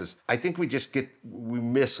saying is I think we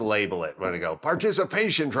mislabel it when we go,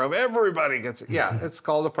 participation trophy, everybody gets it. Yeah, it's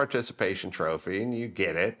called a participation trophy, and you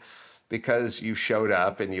get it because you showed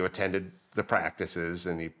up and you attended the practices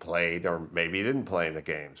and he played, or maybe he didn't play in the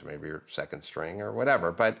games. Maybe you're second string or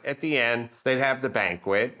whatever. But at the end, they'd have the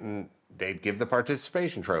banquet and they'd give the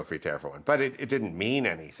participation trophy to everyone. But it didn't mean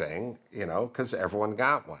anything, because everyone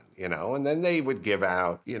got one, And then they would give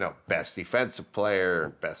out, best defensive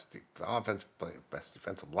player, best offensive player, best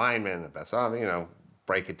defensive lineman, the best,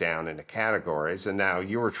 break it down into categories. And now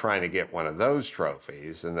you were trying to get one of those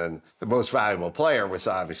trophies. And then the most valuable player was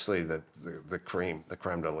obviously the creme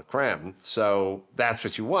de la creme. So that's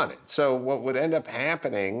what you wanted. So what would end up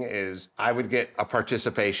happening is I would get a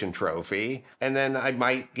participation trophy, and then I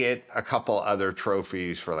might get a couple other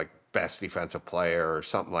trophies for like best defensive player or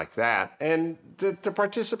something like that. And the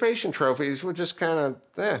participation trophies would just kind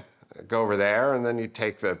of go over there, and then you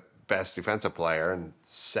take the best defensive player and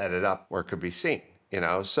set it up where it could be seen.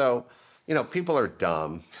 So, people are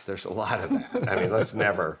dumb. There's a lot of that. I mean, let's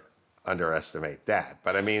never underestimate that.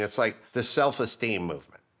 But I mean, it's like the self-esteem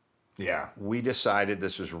movement. Yeah. We decided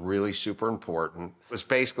this was really super important. It was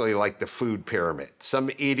basically like the food pyramid. Some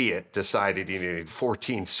idiot decided you needed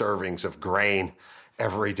 14 servings of grain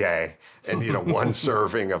every day and, one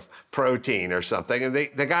serving of protein or something. And they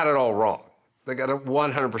got it all wrong. They got it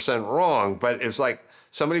 100% wrong. But it was like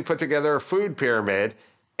somebody put together a food pyramid.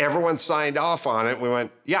 Everyone signed off on it. We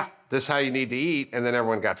went, yeah, this is how you need to eat. And then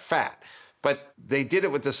everyone got fat. But they did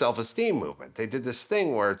it with the self-esteem movement. They did this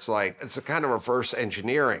thing where it's like, it's a kind of reverse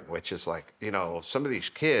engineering, which is like, some of these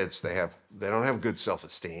kids, they don't have good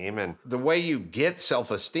self-esteem. And the way you get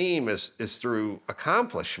self-esteem is through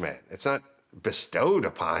accomplishment. It's not bestowed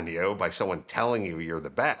upon you by someone telling you you're the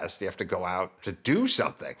best. You have to go out to do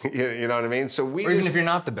something. You know what I mean? So or even if you're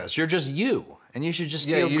not the best, you're just you. And you should just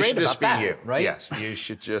feel you great should about just be that, you. right? Yes, you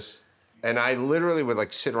should just. And I literally would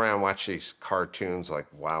like sit around and watch these cartoons like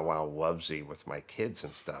Wow Wow Wubbsy with my kids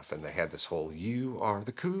and stuff. And they had this whole, you are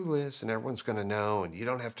the coolest and everyone's going to know and you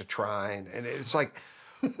don't have to try. And it's like,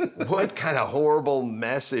 what kind of horrible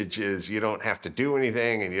message is you don't have to do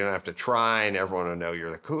anything and you don't have to try and everyone will know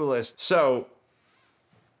you're the coolest. So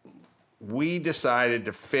we decided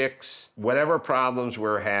to fix whatever problems we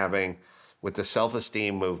were having with the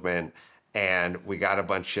self-esteem movement. And we got a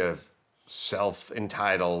bunch of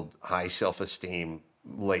self-entitled, high self-esteem,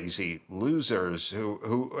 lazy losers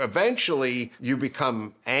who eventually you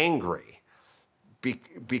become angry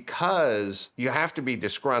because you have to be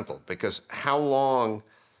disgruntled, because how long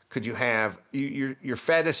could you have, you're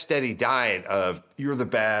fed a steady diet of you're the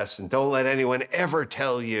best and don't let anyone ever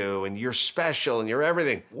tell you and you're special and you're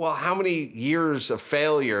everything. Well, how many years of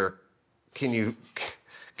failure can you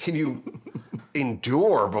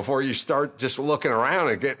endure before you start just looking around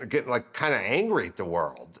and getting like kind of angry at the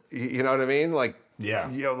world? You know what I mean? Like, yeah.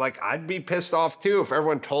 Like I'd be pissed off too if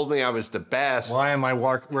everyone told me I was the best. Why am I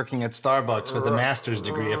working at Starbucks with a master's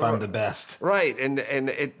degree if I'm the best? Right, and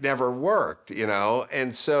it never worked,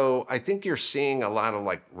 And so I think you're seeing a lot of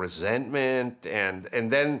like resentment, and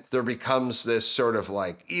then there becomes this sort of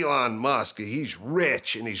like Elon Musk. He's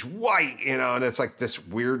rich and he's white, and it's like this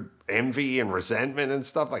weird envy and resentment and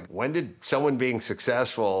stuff. Like, when did someone being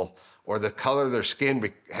successful or the color of their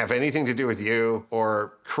skin have anything to do with you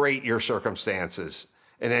or create your circumstances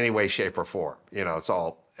in any way, shape, or form? It's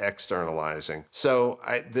all externalizing. So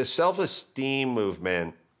the self-esteem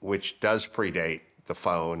movement, which does predate the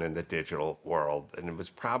phone and the digital world, and it was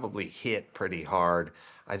probably hit pretty hard.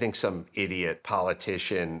 I think some idiot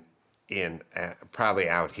politician in probably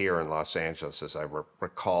out here in Los Angeles, as I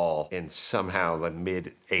recall, in somehow the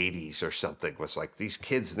mid 80s or something, was like, these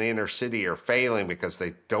kids in the inner city are failing because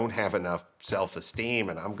they don't have enough self-esteem,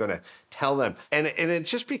 and I'm going to tell them. And it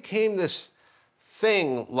just became this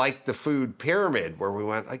thing like the food pyramid where we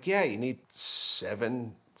went like, yeah, you need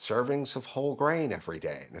 7 servings of whole grain every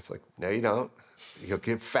day. And it's like, no, you don't. You'll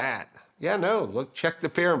get fat. Yeah, no, look, check the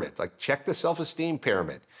pyramid. Like, check the self-esteem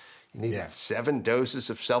pyramid. You need 7 doses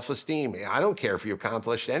of self-esteem. I don't care if you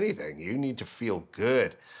accomplished anything. You need to feel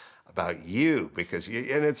good about you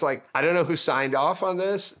and it's like, I don't know who signed off on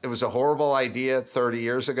this. It was a horrible idea 30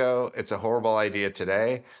 years ago. It's a horrible idea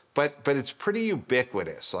today, but it's pretty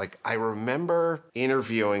ubiquitous. Like, I remember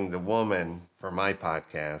interviewing the woman for my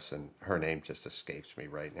podcast, and her name just escapes me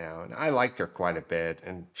right now. And I liked her quite a bit.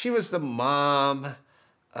 And she was the mom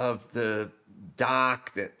of the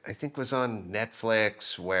doc that I think was on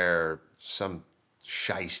Netflix where some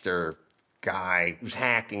shyster guy was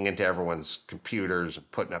hacking into everyone's computers and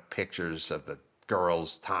putting up pictures of the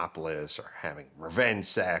girls topless or having revenge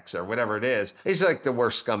sex or whatever it is. He's like the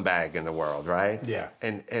worst scumbag in the world, right? Yeah.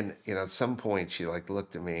 And at some point she like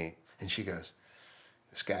looked at me and she goes,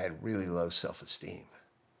 this guy had really low self-esteem.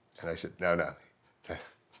 And I said, no.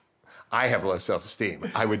 I have low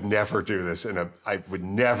self-esteem. I would never do this in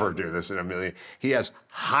a million. He has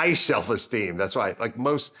high self-esteem. That's why, like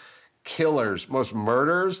most killers, most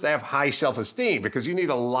murderers, they have high self-esteem because you need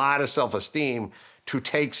a lot of self-esteem to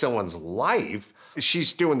take someone's life.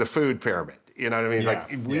 She's doing the food pyramid. You know what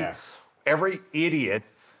I mean? Every idiot.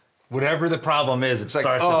 Whatever the problem is, it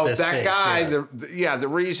starts at this that base, guy, the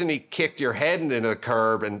reason he kicked your head into the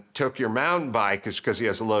curb and took your mountain bike is because he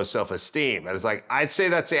has low self-esteem. And it's like, I'd say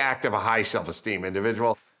that's the act of a high self-esteem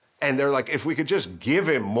individual. And they're like, if we could just give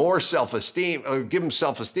him more self-esteem, or give him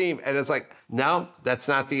self-esteem. And it's like, no, that's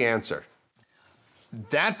not the answer.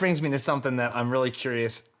 That brings me to something that I'm really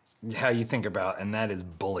curious how you think about, and that is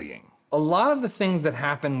bullying. A lot of the things that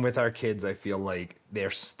happen with our kids, I feel like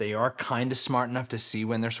they are kind of smart enough to see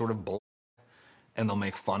when they're sort of bullied, and they'll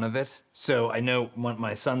make fun of it. So I know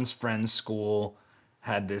my son's friend's school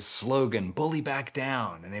had this slogan, bully back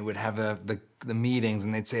down. And they would have the meetings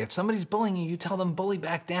and they'd say, if somebody's bullying you, you tell them bully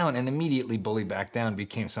back down. And immediately bully back down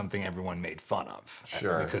became something everyone made fun of.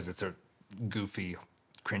 Sure. Because it's a goofy,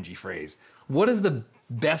 cringy phrase. What is the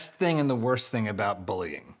best thing and the worst thing about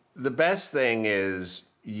bullying? The best thing is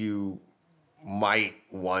you might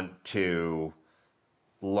want to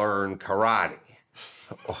learn karate.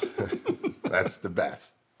 That's the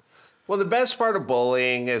best. Well, the best part of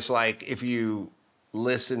bullying is like if you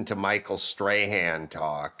listen to Michael Strahan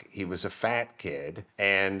talk, he was a fat kid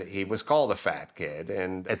and he was called a fat kid.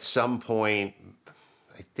 And at some point,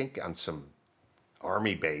 I think on some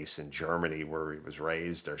army base in Germany where he was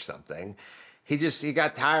raised or something, he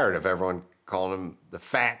got tired of everyone calling him the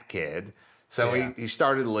fat kid. So he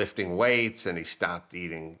started lifting weights and he stopped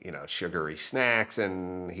eating, sugary snacks,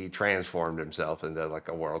 and he transformed himself into like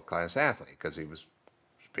a world-class athlete because he was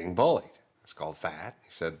being bullied. It was called fat.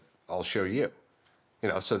 He said, I'll show you.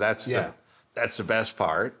 So that's the best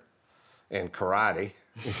part. And karate,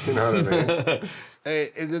 you know what I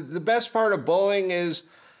mean? The best part of bullying is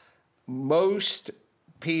most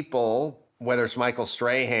people, whether it's Michael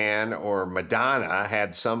Strahan or Madonna,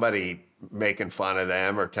 had somebody making fun of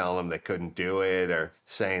them or telling them they couldn't do it or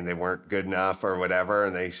saying they weren't good enough or whatever.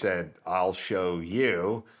 And they said, I'll show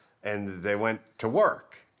you. And they went to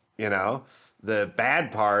work, The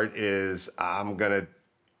bad part is I'm going to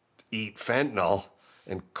eat fentanyl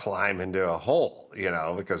and climb into a hole,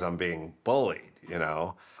 because I'm being bullied,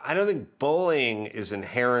 I don't think bullying is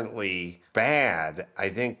inherently bad. I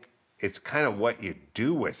think it's kind of what you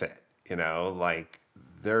do with it, like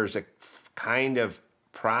there's a kind of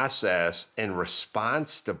process in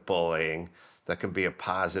response to bullying that can be a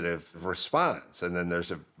positive response. And then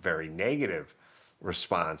there's a very negative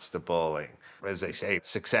response to bullying. As they say,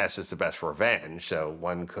 success is the best revenge. So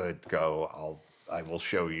one could go, I will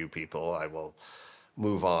show you people, I will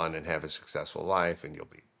move on and have a successful life, and you'll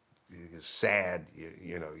be sad,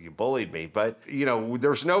 you bullied me. But,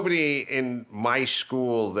 there's nobody in my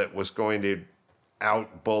school that was going to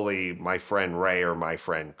out-bully my friend Ray or my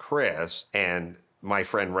friend Chris, and my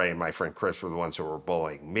friend Ray and my friend Chris were the ones who were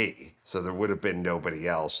bullying me. So there would have been nobody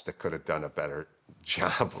else that could have done a better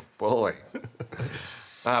job of bullying.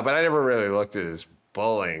 But I never really looked at it as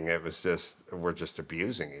bullying. It was just, we're just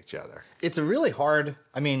abusing each other. It's a really hard,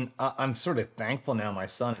 I'm sort of thankful now my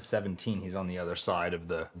son is 17. He's on the other side of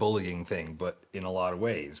the bullying thing, but in a lot of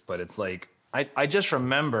ways. But it's like, I just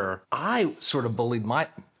remember I sort of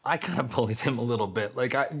I kind of bullied him a little bit.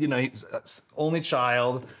 Like, he's only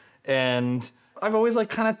child, and I've always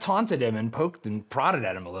kind of taunted him and poked and prodded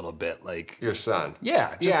at him a little bit. Like your son.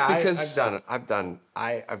 Yeah. Because I've done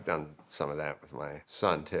some of that with my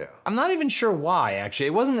son too. I'm not even sure why, actually.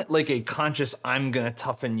 It wasn't like a conscious, I'm going to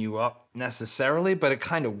toughen you up necessarily, but it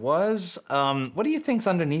kind of was. What do you think's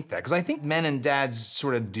underneath that? Because I think men and dads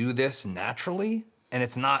sort of do this naturally, and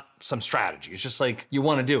it's not some strategy. It's just like, you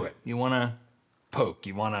want to do it. You want to poke.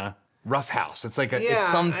 You want to roughhouse. It's like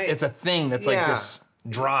it's a thing that's like this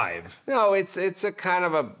drive. No, it's a kind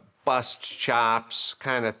of a bust chops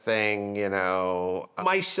kind of thing,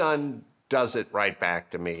 My son does it right back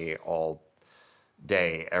to me all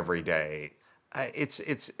day, every day. It's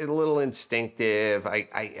a little instinctive. I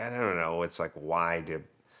don't know. It's like, why do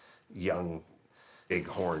young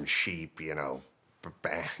bighorn sheep,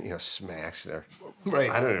 smash their,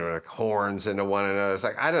 right. I don't know, like horns into one another. It's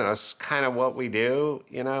like, I don't know, it's kind of what we do,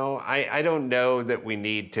 I don't know that we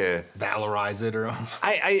need to valorize it or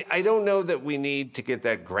I don't know that we need to get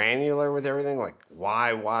that granular with everything. Like,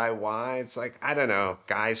 why? It's like, I don't know.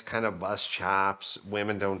 Guys kind of bust chops.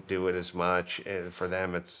 Women don't do it as much. For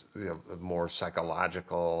them, it's more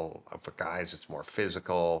psychological. For guys, it's more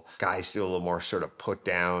physical. Guys do a little more sort of put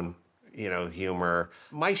down, humor.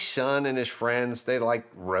 My son and his friends, they like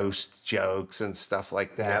roast jokes and stuff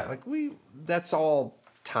like that. That's all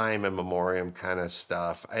time and memoriam kind of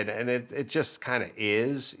stuff. And it just kind of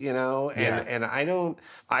is, and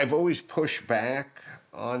I've always pushed back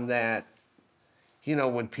on that,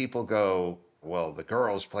 when people go, well, the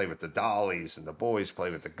girls play with the dollies and the boys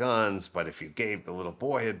play with the guns, but if you gave the little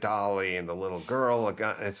boy a dolly and the little girl a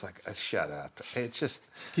gun, it's like, shut up. It's just...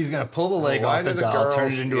 He's going to pull the leg off the doll,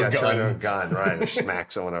 turn it into a gun. Turn it into a gun, right, or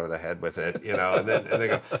smack someone over the head with it, and they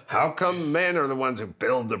go, how come men are the ones who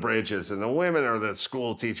build the bridges and the women are the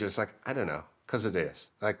school teachers? Like, I don't know, because it is.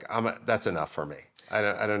 Like, that's enough for me.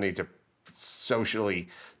 I don't need to socially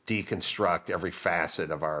deconstruct every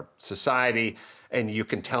facet of our society. And you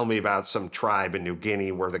can tell me about some tribe in New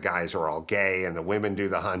Guinea where the guys are all gay and the women do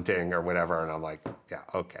the hunting or whatever. And I'm like, yeah,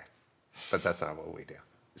 okay. But that's not what we do.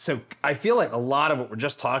 So I feel like a lot of what we're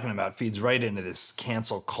just talking about feeds right into this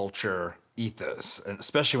cancel culture ethos, and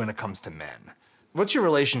especially when it comes to men. What's your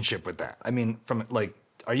relationship with that? I mean,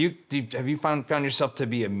 have you found yourself to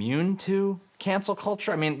be immune to cancel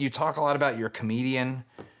culture? I mean, you talk a lot about you're a comedian.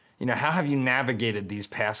 How have you navigated these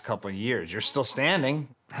past couple of years? You're still standing.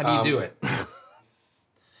 How do you do it?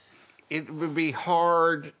 It would be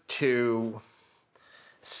hard to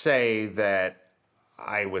say that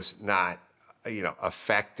I was not,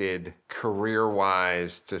 affected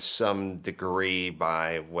career-wise to some degree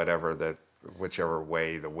by whichever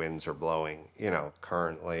way the winds are blowing,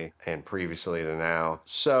 currently and previously to now.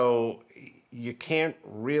 So you can't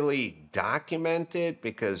really document it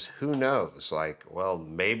because who knows? Like, well,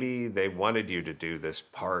 maybe they wanted you to do this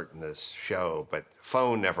part in this show, but the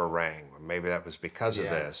phone never rang. Maybe that was because of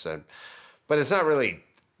this. But it's not really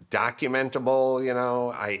documentable,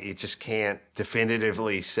 you just can't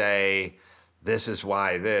definitively say this is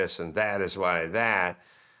why this and that is why that,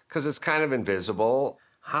 because it's kind of invisible.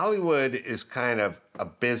 Hollywood is kind of a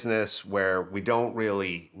business where we don't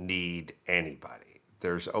really need anybody.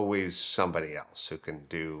 There's always somebody else who can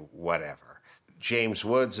do whatever. James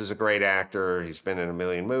Woods is a great actor. He's been in a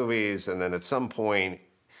million movies. And then at some point,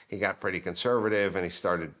 he got pretty conservative and he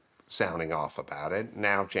started sounding off about it.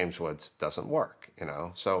 Now James Woods doesn't work,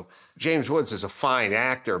 So James Woods is a fine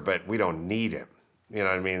actor, but we don't need him. You know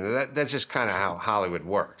what I mean? That's just kind of how Hollywood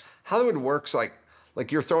works. Hollywood works like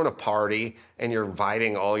you're throwing a party and you're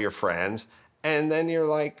inviting all your friends. And then you're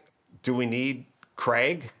like, do we need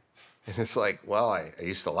Craig? And it's like, well, I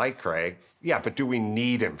used to like Craig. Yeah, but do we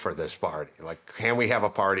need him for this party? Like, can we have a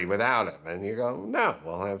party without him? And you go,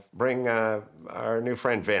 no, bring our new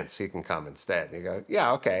friend Vince. He can come instead. And you go,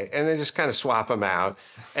 yeah, okay. And they just kind of swap him out.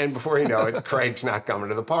 And before you know it, Craig's not coming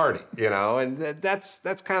to the party, And that's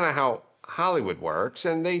kind of how Hollywood works.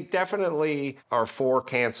 And they definitely are for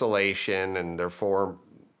cancellation and they're for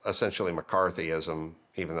essentially McCarthyism,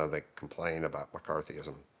 even though they complain about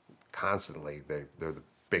McCarthyism constantly. They're the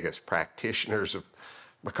biggest practitioners of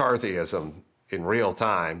McCarthyism in real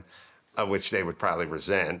time, which they would probably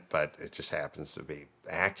resent, but it just happens to be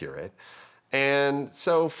accurate. And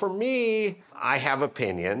so for me, I have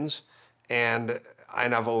opinions, and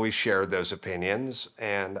I've always shared those opinions,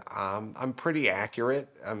 and I'm pretty accurate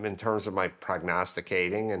in terms of my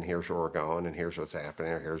prognosticating, and here's where we're going, and here's what's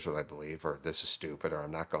happening, or here's what I believe, or this is stupid, or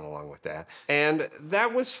I'm not going along with that. And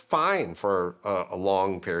that was fine for a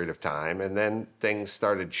long period of time, and then things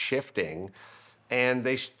started shifting, and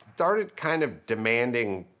they started kind of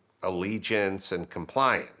demanding allegiance and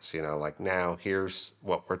compliance, like now here's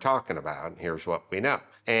what we're talking about, and here's what we know.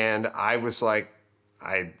 And I was like,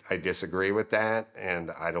 I disagree with that, and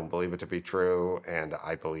I don't believe it to be true, and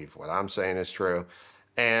I believe what I'm saying is true.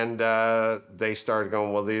 And they started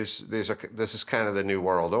going, well, this is kind of the new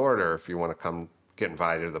world order if you want to come get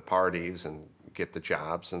invited to the parties and get the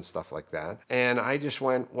jobs and stuff like that. And I just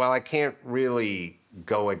went, well, I can't really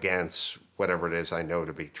go against whatever it is I know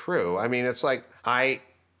to be true. I mean, it's like I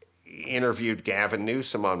interviewed Gavin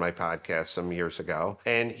Newsom on my podcast some years ago,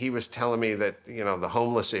 and he was telling me that, the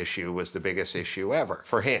homeless issue was the biggest issue ever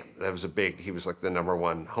for him. He was like the number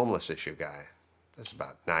one homeless issue guy. That's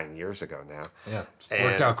about 9 years ago now. Yeah,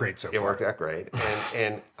 worked out great so far. It worked out great.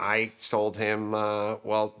 And I told him,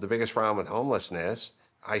 well, the biggest problem with homelessness,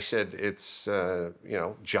 I said it's,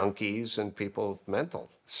 junkies and people with mental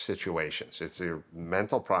situations. It's either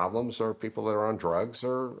mental problems or people that are on drugs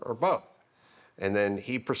or both. And then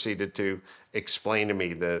he proceeded to explain to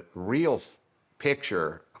me the real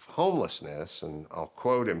picture of homelessness, and I'll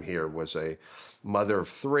quote him here, was a mother of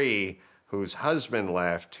three whose husband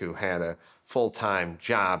left, who had a full-time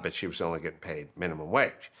job, but she was only getting paid minimum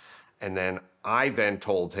wage. And then I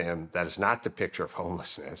told him that is not the picture of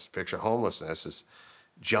homelessness. The picture of homelessness is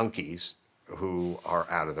junkies who are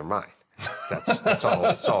out of their mind.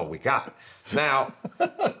 That's all we got. Now,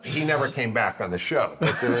 he never came back on the show.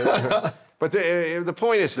 But the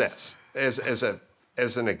point is this, as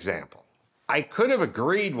an example. I could have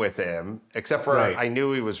agreed with him, except for Right. I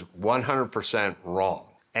knew he was 100% wrong.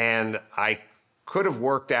 And I could have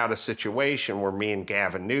worked out a situation where me and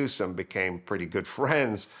Gavin Newsom became pretty good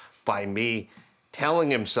friends by me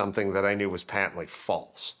telling him something that I knew was patently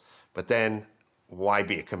false. But then, why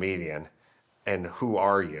be a comedian? And who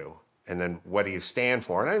are you? And then what do you stand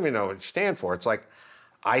for? And I don't even know what you stand for. It's like,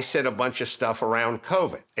 I said a bunch of stuff around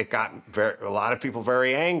COVID. It got a lot of people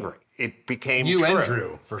very angry. It became You true. and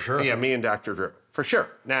Drew, for sure. Yeah, me and Dr. Drew, for sure.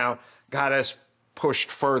 Now, got us pushed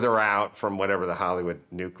further out from whatever the Hollywood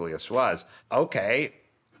nucleus was. Okay,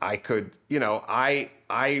 I could,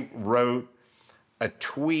 I wrote a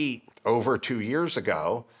tweet over 2 years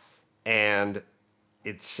ago, and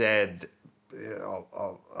it said,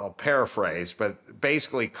 I'll paraphrase, but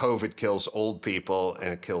basically COVID kills old people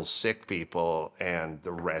and it kills sick people, and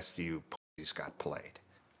the rest of you pussies got played.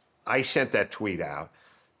 I sent that tweet out,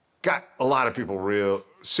 got a lot of people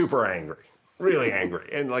super angry, really angry,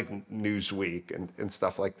 and like Newsweek and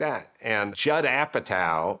stuff like that. And Judd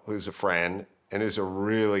Apatow, who's a friend and is a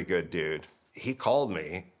really good dude, he called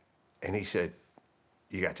me and he said,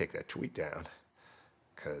 you got to take that tweet down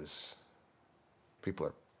because people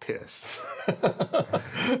are pissed.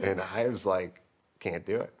 And I was like, can't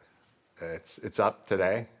do it. It's up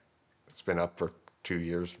today. It's been up for 2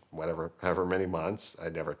 years, however many months. I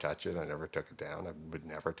never touch it. I never took it down. I would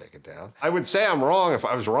never take it down. I would say I'm wrong if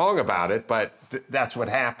I was wrong about it, but that's what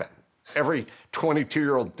happened. Every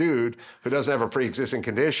 22-year-old dude who doesn't have a pre-existing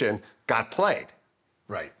condition got played.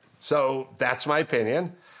 Right. So that's my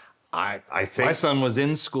opinion. I think My son was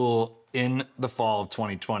in school in the fall of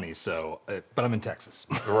 2020, but I'm in Texas.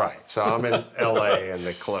 Right. So I'm in LA and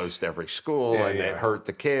they closed every school and it hurt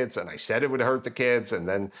the kids. And I said it would hurt the kids. And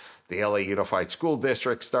then the LA Unified School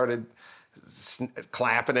District started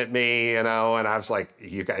clapping at me, and I was like,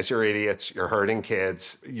 you guys are idiots. You're hurting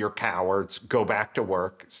kids. You're cowards. Go back to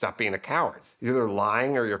work. Stop being a coward. You're either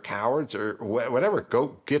lying or you're cowards or whatever.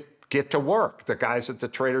 Go get to work. The guys at the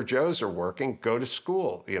Trader Joe's are working. Go to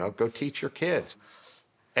school. Go teach your kids.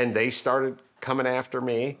 And they started coming after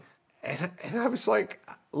me. And I was like,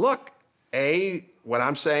 look, A, what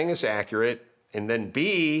I'm saying is accurate. And then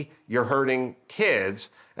B, you're hurting kids.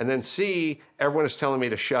 And then C, everyone is telling me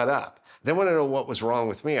to shut up. They want to know what was wrong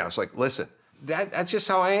with me. I was like, listen, that's just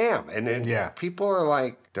how I am. And then people are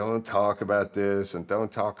like, don't talk about this and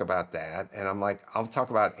don't talk about that. And I'm like, I'll talk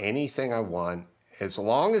about anything I want as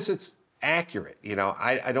long as it's accurate.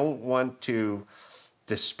 I don't want to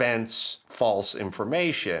dispense false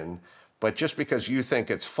information, but just because you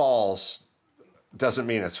think it's false doesn't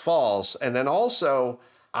mean it's false. And then also,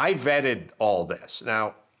 I vetted all this.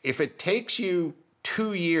 Now, if it takes you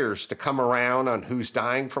 2 years to come around on who's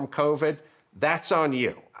dying from COVID, that's on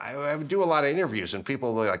you. I would do a lot of interviews and people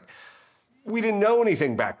are like, we didn't know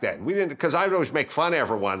anything back then. We didn't, because I would always make fun of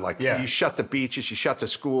everyone. Like, you shut the beaches, you shut the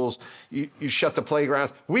schools, you shut the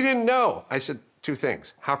playgrounds. We didn't know. I said, 2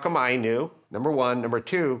 things. How come I knew? Number 1. Number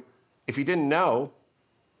 2, if you didn't know,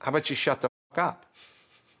 how about you shut the fuck up?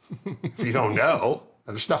 If you don't know,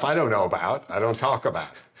 there's stuff I don't know about, I don't talk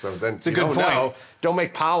about. So then it's a good point. Don't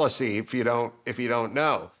make policy if you don't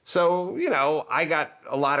know. So, I got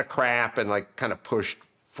a lot of crap and like kind of pushed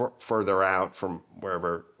further out from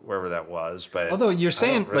wherever that was. But although you're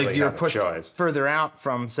saying really like you're have a pushed choice. further out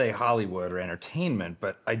from, say, Hollywood or entertainment,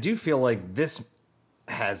 but I do feel like this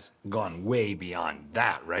has gone way beyond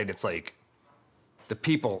that, right? It's like the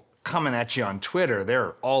people coming at you on Twitter,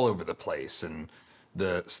 they're all over the place. And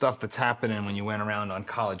the stuff that's happening when you went around on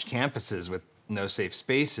college campuses with no safe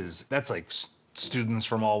spaces, that's like students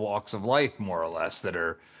from all walks of life, more or less, that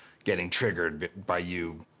are getting triggered by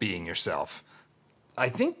you being yourself. I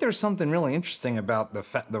think there's something really interesting about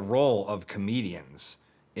the role of comedians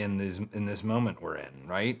in this moment we're in,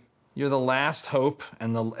 right? You're the last hope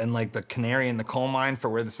and like the canary in the coal mine for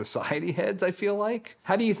where the society heads, I feel like.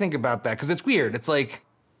 How do you think about that? Because it's weird. It's like,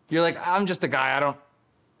 you're like, I'm just a guy.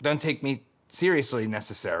 Don't take me seriously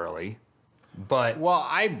necessarily. But well,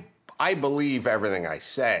 I believe everything I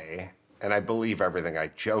say, and I believe everything I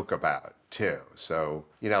joke about too. So,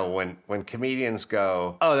 when comedians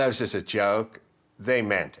go, oh, that was just a joke, they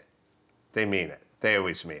meant it. They mean it. They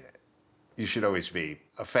always mean it. You should always be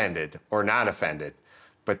offended or not offended,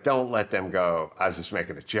 but don't let them go, I was just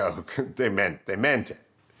making a joke. They meant it.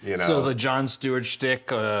 So the Jon Stewart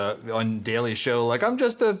shtick on Daily Show, like,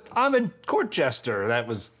 I'm a court jester.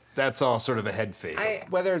 That's all sort of a head fake.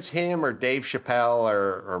 Whether it's him or Dave Chappelle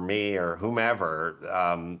or me or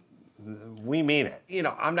whomever, we mean it.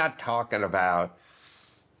 I'm not talking about,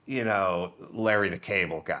 Larry the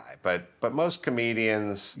Cable Guy, but most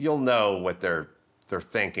comedians, you'll know what they're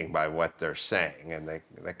thinking by what they're saying, and they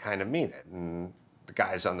kind of mean it. And the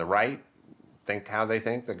guys on the right think how they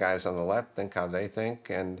think, the guys on the left think how they think.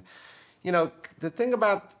 And the thing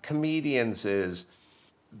about comedians is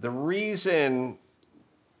the reason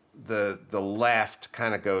the left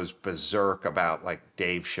kind of goes berserk about like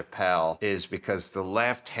Dave Chappelle is because the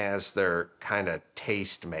left has their kind of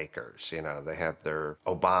tastemakers. They have their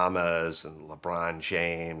Obamas and LeBron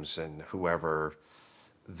James and whoever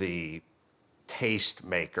the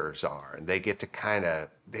tastemakers are, and they get to kind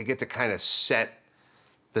of set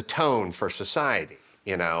the tone for society,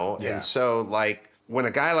 Yeah. And so like when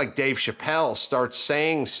a guy like Dave Chappelle starts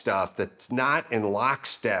saying stuff that's not in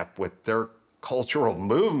lockstep with their cultural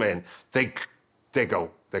movement, they go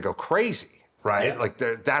crazy, right? Yeah. Like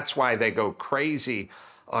that's why they go crazy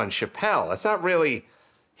on Chappelle. It's not really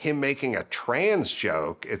him making a trans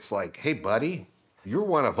joke. It's like, hey, buddy, you're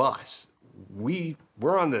one of us. We're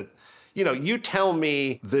on the, you tell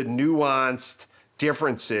me the nuanced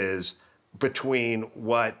differences between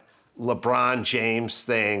what LeBron James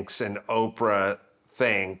thinks and Oprah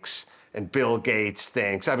thinks and Bill Gates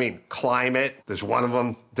thinks. I mean, climate, there's one of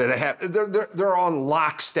them that they have, they're on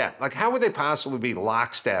lockstep. Like, how would they possibly be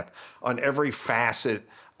lockstep on every facet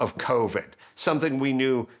of COVID? Something we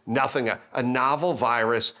knew nothing, a novel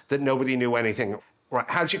virus that nobody knew anything.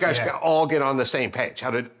 How did you guys all get on the same page?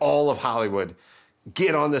 How did all of Hollywood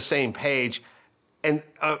get on the same page and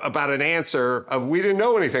about an answer of we didn't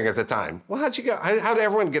know anything at the time? Well, how did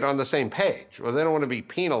everyone get on the same page? Well, they don't want to be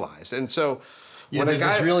penalized. And so there's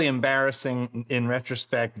this really embarrassing, in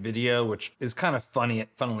retrospect, video, which is kind of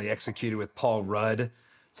funnily executed with Paul Rudd.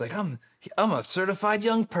 It's like, I'm a certified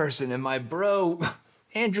young person, and my bro,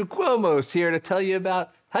 Andrew Cuomo's here to tell you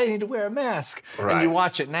about how you need to wear a mask. Right. And you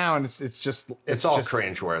watch it now, and it's all just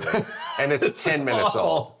cringeworthy. And it's 10 minutes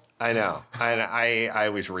old. I know. I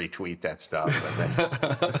always retweet that stuff.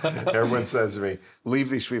 And then everyone says to me, leave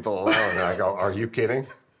these people alone. And I go, are you kidding?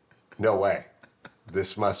 No way.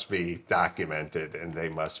 This must be documented and they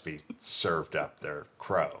must be served up their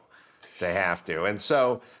crow. They have to. And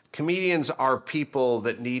so comedians are people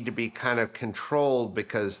that need to be kind of controlled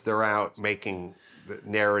because they're out making the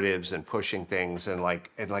narratives and pushing things. And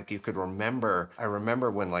like you could remember, I remember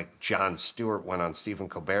when like Jon Stewart went on Stephen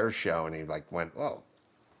Colbert's show and he like went, well,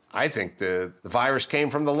 I think the virus came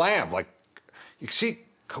from the lab. Like, you see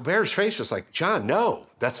Colbert's face was like, John, no,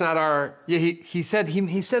 that's not our. Yeah, he said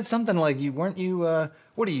something like, what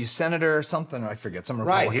are you, senator or something? I forget, some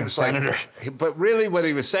Republican he was senator. Like, but really what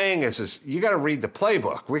he was saying is you got to read the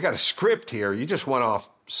playbook. We got a script here. You just went off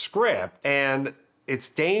script. And it's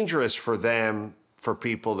dangerous for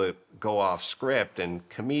people to go off script. And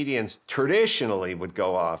comedians traditionally would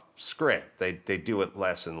go off script. They do it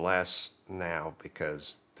less and less now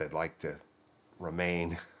because they'd like to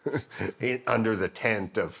remain under the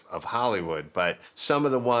tent of Hollywood. But some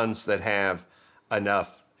of the ones that have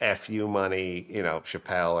enough FU money,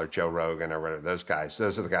 Chappelle or Joe Rogan or whatever, those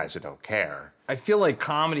are the guys who don't care. I feel like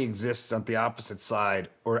comedy exists on the opposite side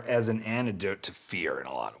or as an antidote to fear in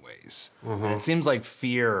a lot of ways. Mm-hmm. And it seems like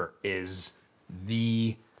fear is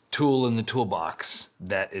the tool in the toolbox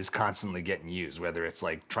that is constantly getting used, whether it's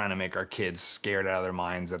like trying to make our kids scared out of their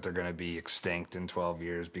minds that they're going to be extinct in 12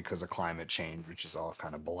 years because of climate change, which is all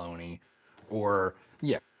kind of baloney. Or,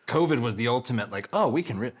 COVID was the ultimate, like, oh, we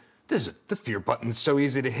can, the fear button's so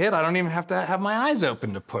easy to hit, I don't even have to have my eyes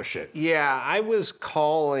open to push it. Yeah, I was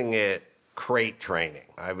calling it crate training.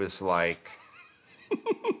 I was like,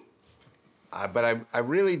 but I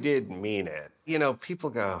really did mean it. People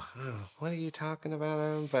go, oh, what are you talking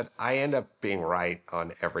about? But I end up being right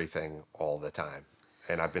on everything all the time.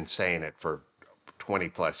 And I've been saying it for 20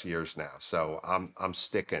 plus years now. So I'm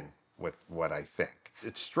sticking with what I think.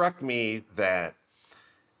 It struck me that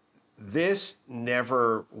this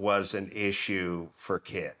never was an issue for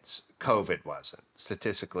kids. COVID wasn't.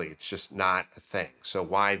 Statistically, it's just not a thing. So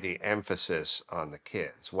why the emphasis on the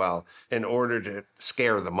kids? Well, in order to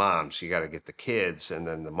scare the moms, you got to get the kids, and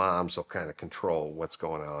then the moms will kind of control what's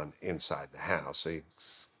going on inside the house. So you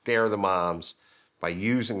scare the moms by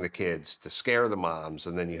using the kids to scare the moms,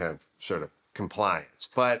 and then you have sort of compliance.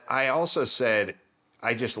 But I also said,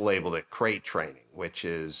 I just labeled it crate training, which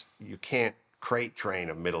is you can't crate train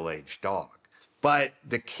a middle-aged dog. But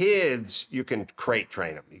the kids, you can crate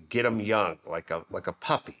train them. You get them young, like a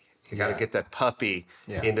puppy, You got to get that puppy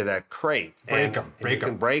into that crate. Break them. You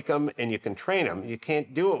can break them and you can train them. You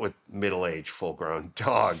can't do it with middle-aged, full-grown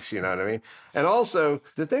dogs, you know what I mean? And also,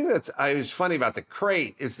 the thing that's always funny about the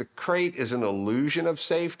crate is an illusion of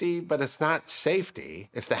safety, but it's not safety.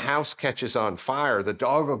 If the house catches on fire, the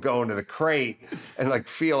dog will go into the crate and like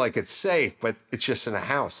feel like it's safe, but it's just in a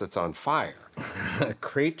house that's on fire.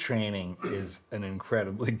 Crate training is an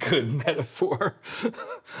incredibly good metaphor.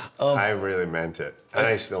 I really meant it, and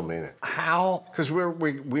I still mean it. How? Because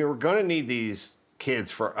we were going to need these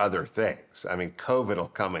kids for other things. I mean, COVID will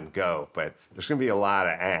come and go, but there's going to be a lot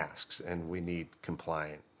of asks, and we need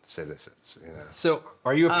compliant citizens. You know. So,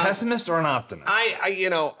 are you a pessimist or an optimist?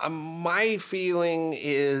 My feeling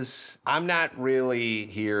is I'm not really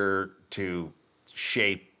here to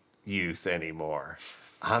shape youth anymore.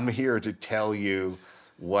 I'm here to tell you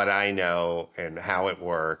what I know and how it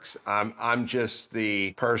works. I'm just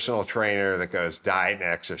the personal trainer that goes diet and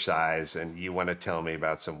exercise, and you want to tell me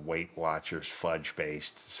about some Weight Watchers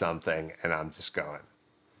fudge-based something, and I'm just going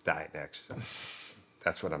diet and exercise.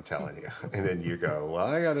 That's what I'm telling you. And then you go, well,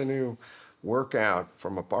 I got a new workout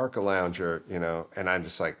from a Barca lounger, and I'm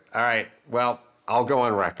just like, all right, well, I'll go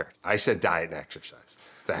on record. I said diet and exercise.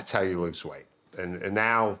 That's how you lose weight. And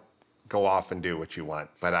now go off and do what you want.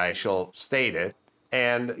 But I shall state it.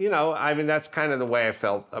 And, that's kind of the way I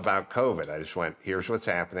felt about COVID. I just went, here's what's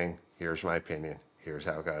happening. Here's my opinion. Here's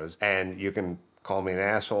how it goes. And you can call me an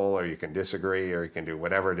asshole, or you can disagree, or you can do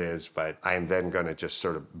whatever it is. But I am then going to just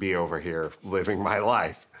sort of be over here living my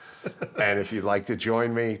life. And if you'd like to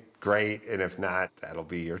join me, great. And if not, that'll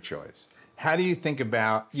be your choice. How do you think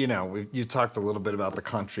about, you talked a little bit about the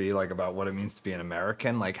country, like about what it means to be an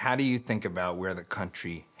American. Like, how do you think about where the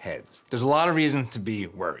country heads? There's a lot of reasons to be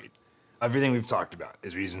worried. Everything we've talked about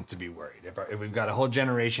is reasons to be worried. If we've got a whole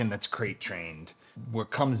generation that's crate trained, what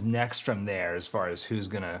comes next from there as far as who's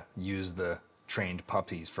going to use the trained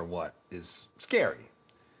puppies for what is scary.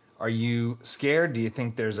 Are you scared? Do you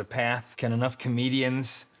think there's a path? Can enough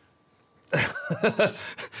comedians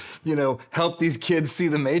help these kids see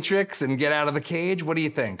the Matrix and get out of the cage? What do you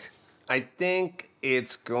think? I think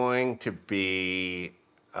it's going to be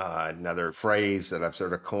another phrase that I've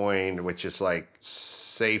sort of coined, which is like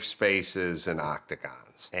safe spaces and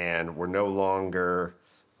octagons. And we're no longer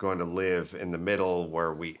going to live in the middle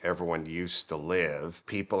where everyone used to live.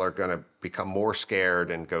 People are going to become more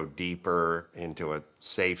scared and go deeper into a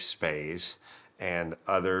safe space. And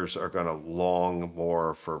others are going to long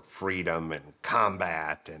more for freedom and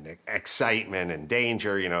combat and excitement and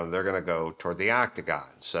danger. They're going to go toward the octagon.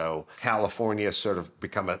 So California's sort of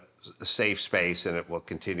become a safe space, and it will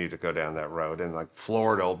continue to go down that road. And like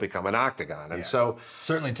Florida will become an octagon. And so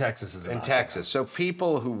certainly Texas is an octagon. Texas. So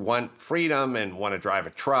people who want freedom and want to drive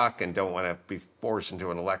a truck and don't want to be forced into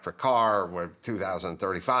an electric car or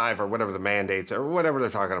 2035 or whatever the mandates are, or whatever they're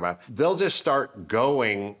talking about, they'll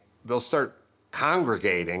start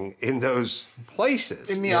congregating in those places.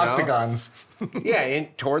 In the octagons.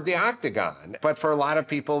 Toward the octagon. But for a lot of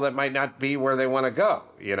people, that might not be where they want to go,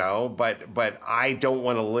 But I don't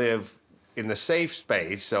want to live in the safe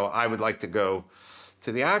space, so I would like to go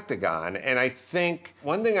to the octagon. And I think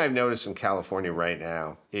one thing I've noticed in California right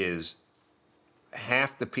now is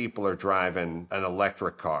half the people are driving an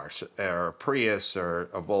electric car, or a Prius, or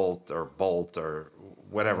a Bolt, or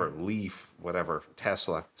whatever, Leaf, whatever,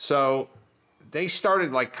 Tesla. So they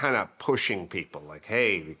started like kind of pushing people like,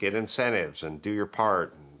 hey, get incentives and do your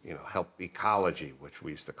part and, help ecology, which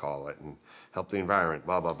we used to call it, and help the environment,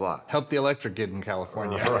 blah, blah, blah. Help the electric kid in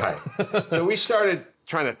California. Right. So we started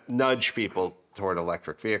trying to nudge people toward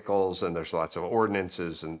electric vehicles, and there's lots of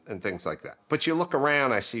ordinances and things like that. But you look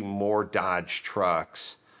around, I see more Dodge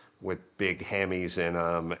trucks with big Hemis in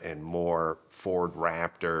them and more Ford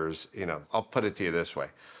Raptors. I'll put it to you this way.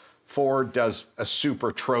 Ford does a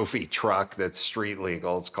super trophy truck that's street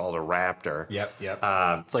legal. It's called a Raptor. Yep.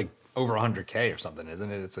 It's like over 100K or something, isn't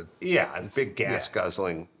it? It's a big gas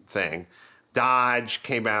guzzling thing. Dodge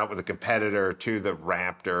came out with a competitor to the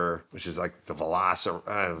Raptor, which is like the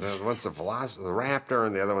Velociraptor. One's the Raptor,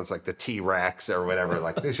 and the other one's like the T-Rex or whatever.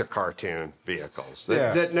 Like these are cartoon vehicles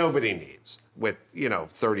that nobody needs, with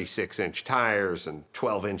 36-inch tires and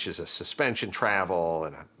 12 inches of suspension travel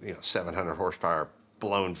and a 700 horsepower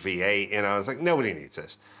blown V8. I was like, nobody needs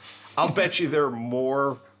this. I'll bet you there are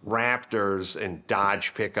more Raptors and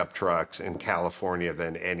Dodge pickup trucks in California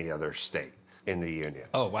than any other state in the union.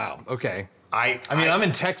 Oh, wow. Okay. I'm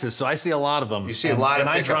in Texas, so I see a lot of them. You see a lot of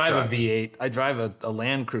pickup trucks. And I drive trucks. a V8. I drive a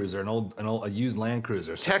Land Cruiser, a used Land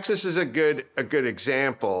Cruiser. Texas is a good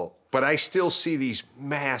example, but I still see these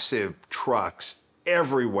massive trucks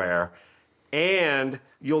everywhere. And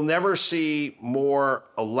you'll never see more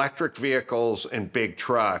electric vehicles and big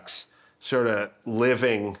trucks sort of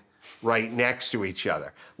living right next to each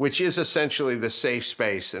other, which is essentially the safe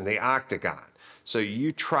space in the octagon. So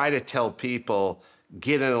you try to tell people,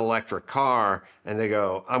 get an electric car, and they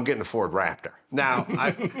go, I'm getting the Ford Raptor. Now,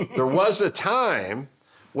 there was a time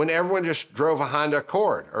when everyone just drove a Honda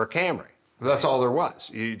Accord or a Camry. That's all there was.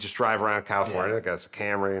 You just drive around California, it got a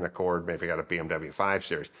Camry and Accord, maybe got a BMW 5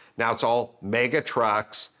 Series. Now it's all mega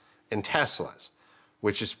trucks and Teslas,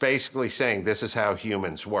 which is basically saying this is how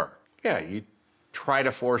humans work. Yeah, you try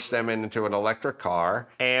to force them into an electric car,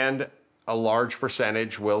 and a large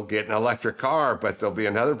percentage will get an electric car, but there'll be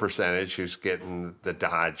another percentage who's getting the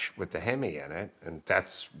Dodge with the Hemi in it. And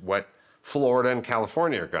that's what Florida and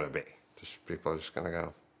California are going to be. Just people are just going to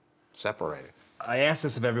go separated. I asked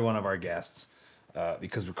this of every one of our guests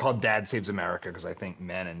because we're called Dad Saves America, because I think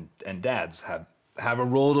men and dads have a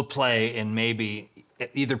role to play in maybe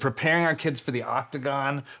either preparing our kids for the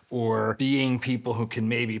octagon or being people who can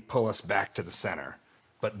maybe pull us back to the center,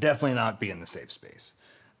 but definitely not be in the safe space.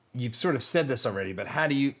 You've sort of said this already, but how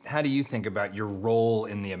do you think about your role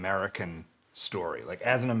in the American story, like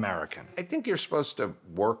as an American? I think you're supposed to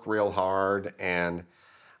work real hard, and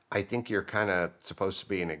I think you're kind of supposed to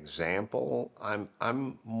be an example.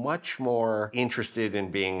 I'm much more interested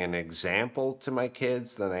in being an example to my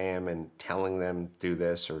kids than I am in telling them do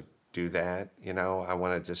this or do that. You know, I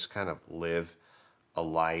want to just kind of live a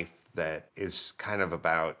life that is kind of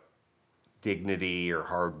about dignity or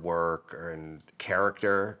hard work and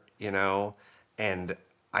character, you know, and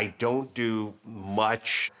I don't do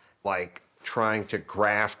much like trying to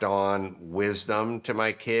graft on wisdom to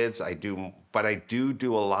my kids. But I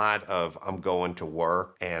do a lot of, I'm going to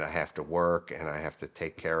work, and I have to work, and I have to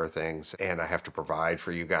take care of things, and I have to provide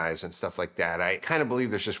for you guys and stuff like that. I kind of believe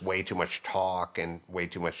there's just way too much talk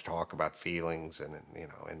about feelings and, you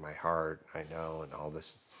know, in my heart, I know, and all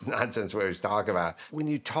this nonsense we always talk about. When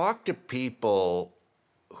you talk to people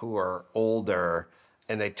who are older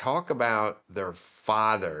and they talk about their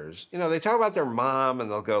fathers, you know, they talk about their mom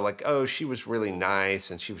and they'll go like, oh, she was really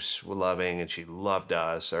nice and she was loving and she loved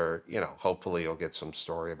us, or, you know, hopefully you'll get some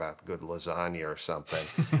story about good lasagna or something.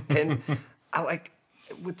 And I like,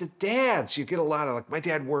 with the dads, you get a lot of like, my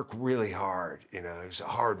dad worked really hard, you know, he was a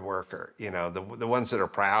hard worker, you know, the ones that are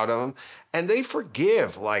proud of him, and they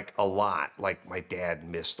forgive like a lot. Like my dad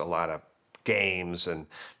missed a lot of games and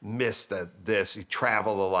missed this. He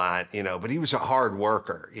traveled a lot, you know, but he was a hard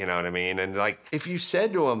worker, you know what I mean? And like, if you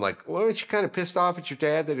said to him, like, well, weren't you kind of pissed off at your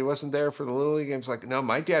dad that he wasn't there for the Little League games? Like, no,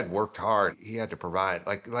 my dad worked hard. He had to provide.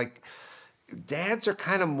 Like dads are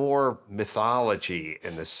kind of more mythology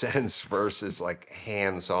in the sense versus like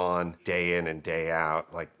hands-on day in and day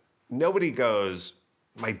out. Like nobody goes,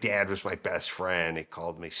 my dad was my best friend. He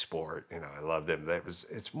called me sport. You know, I loved him.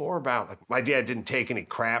 It's more about like my dad didn't take any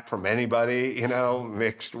crap from anybody, you know,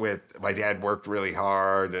 mixed with my dad worked really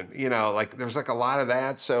hard. And, you know, like there's like a lot of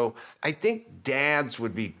that. So I think dads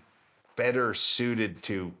would be better suited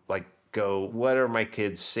to like go, what are my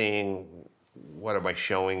kids seeing? What am I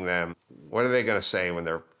showing them? What are they going to say when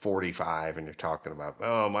they're 45 and you're talking about,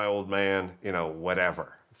 oh, my old man, you know,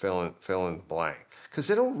 whatever, fill in the blank. Because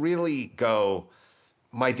they don't really go,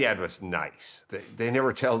 my dad was nice. They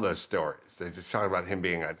never tell those stories. They just talk about him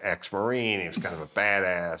being an ex-Marine. He was kind of a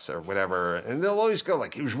badass or whatever. And they'll always go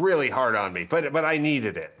like, he was really hard on me, but I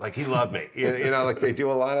needed it. Like he loved me. You know, like they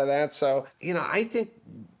do a lot of that. So, you know, I think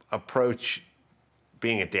approach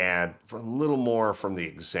being a dad a little more from the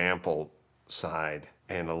example side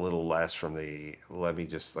and a little less from the, let me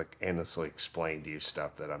just like endlessly explain to you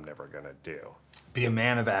stuff that I'm never going to do. Be a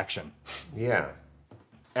man of action. Yeah.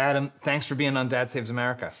 Adam, thanks for being on Dad Saves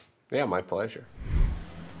America. Yeah, my pleasure.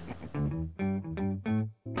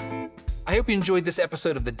 I hope you enjoyed this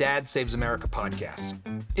episode of the Dad Saves America podcast.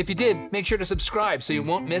 If you did, make sure to subscribe so you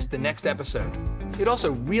won't miss the next episode. It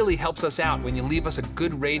also really helps us out when you leave us a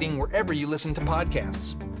good rating wherever you listen to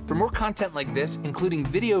podcasts. For more content like this, including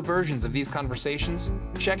video versions of these conversations,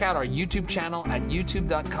 check out our YouTube channel at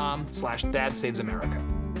youtube.com/DadSavesAmerica.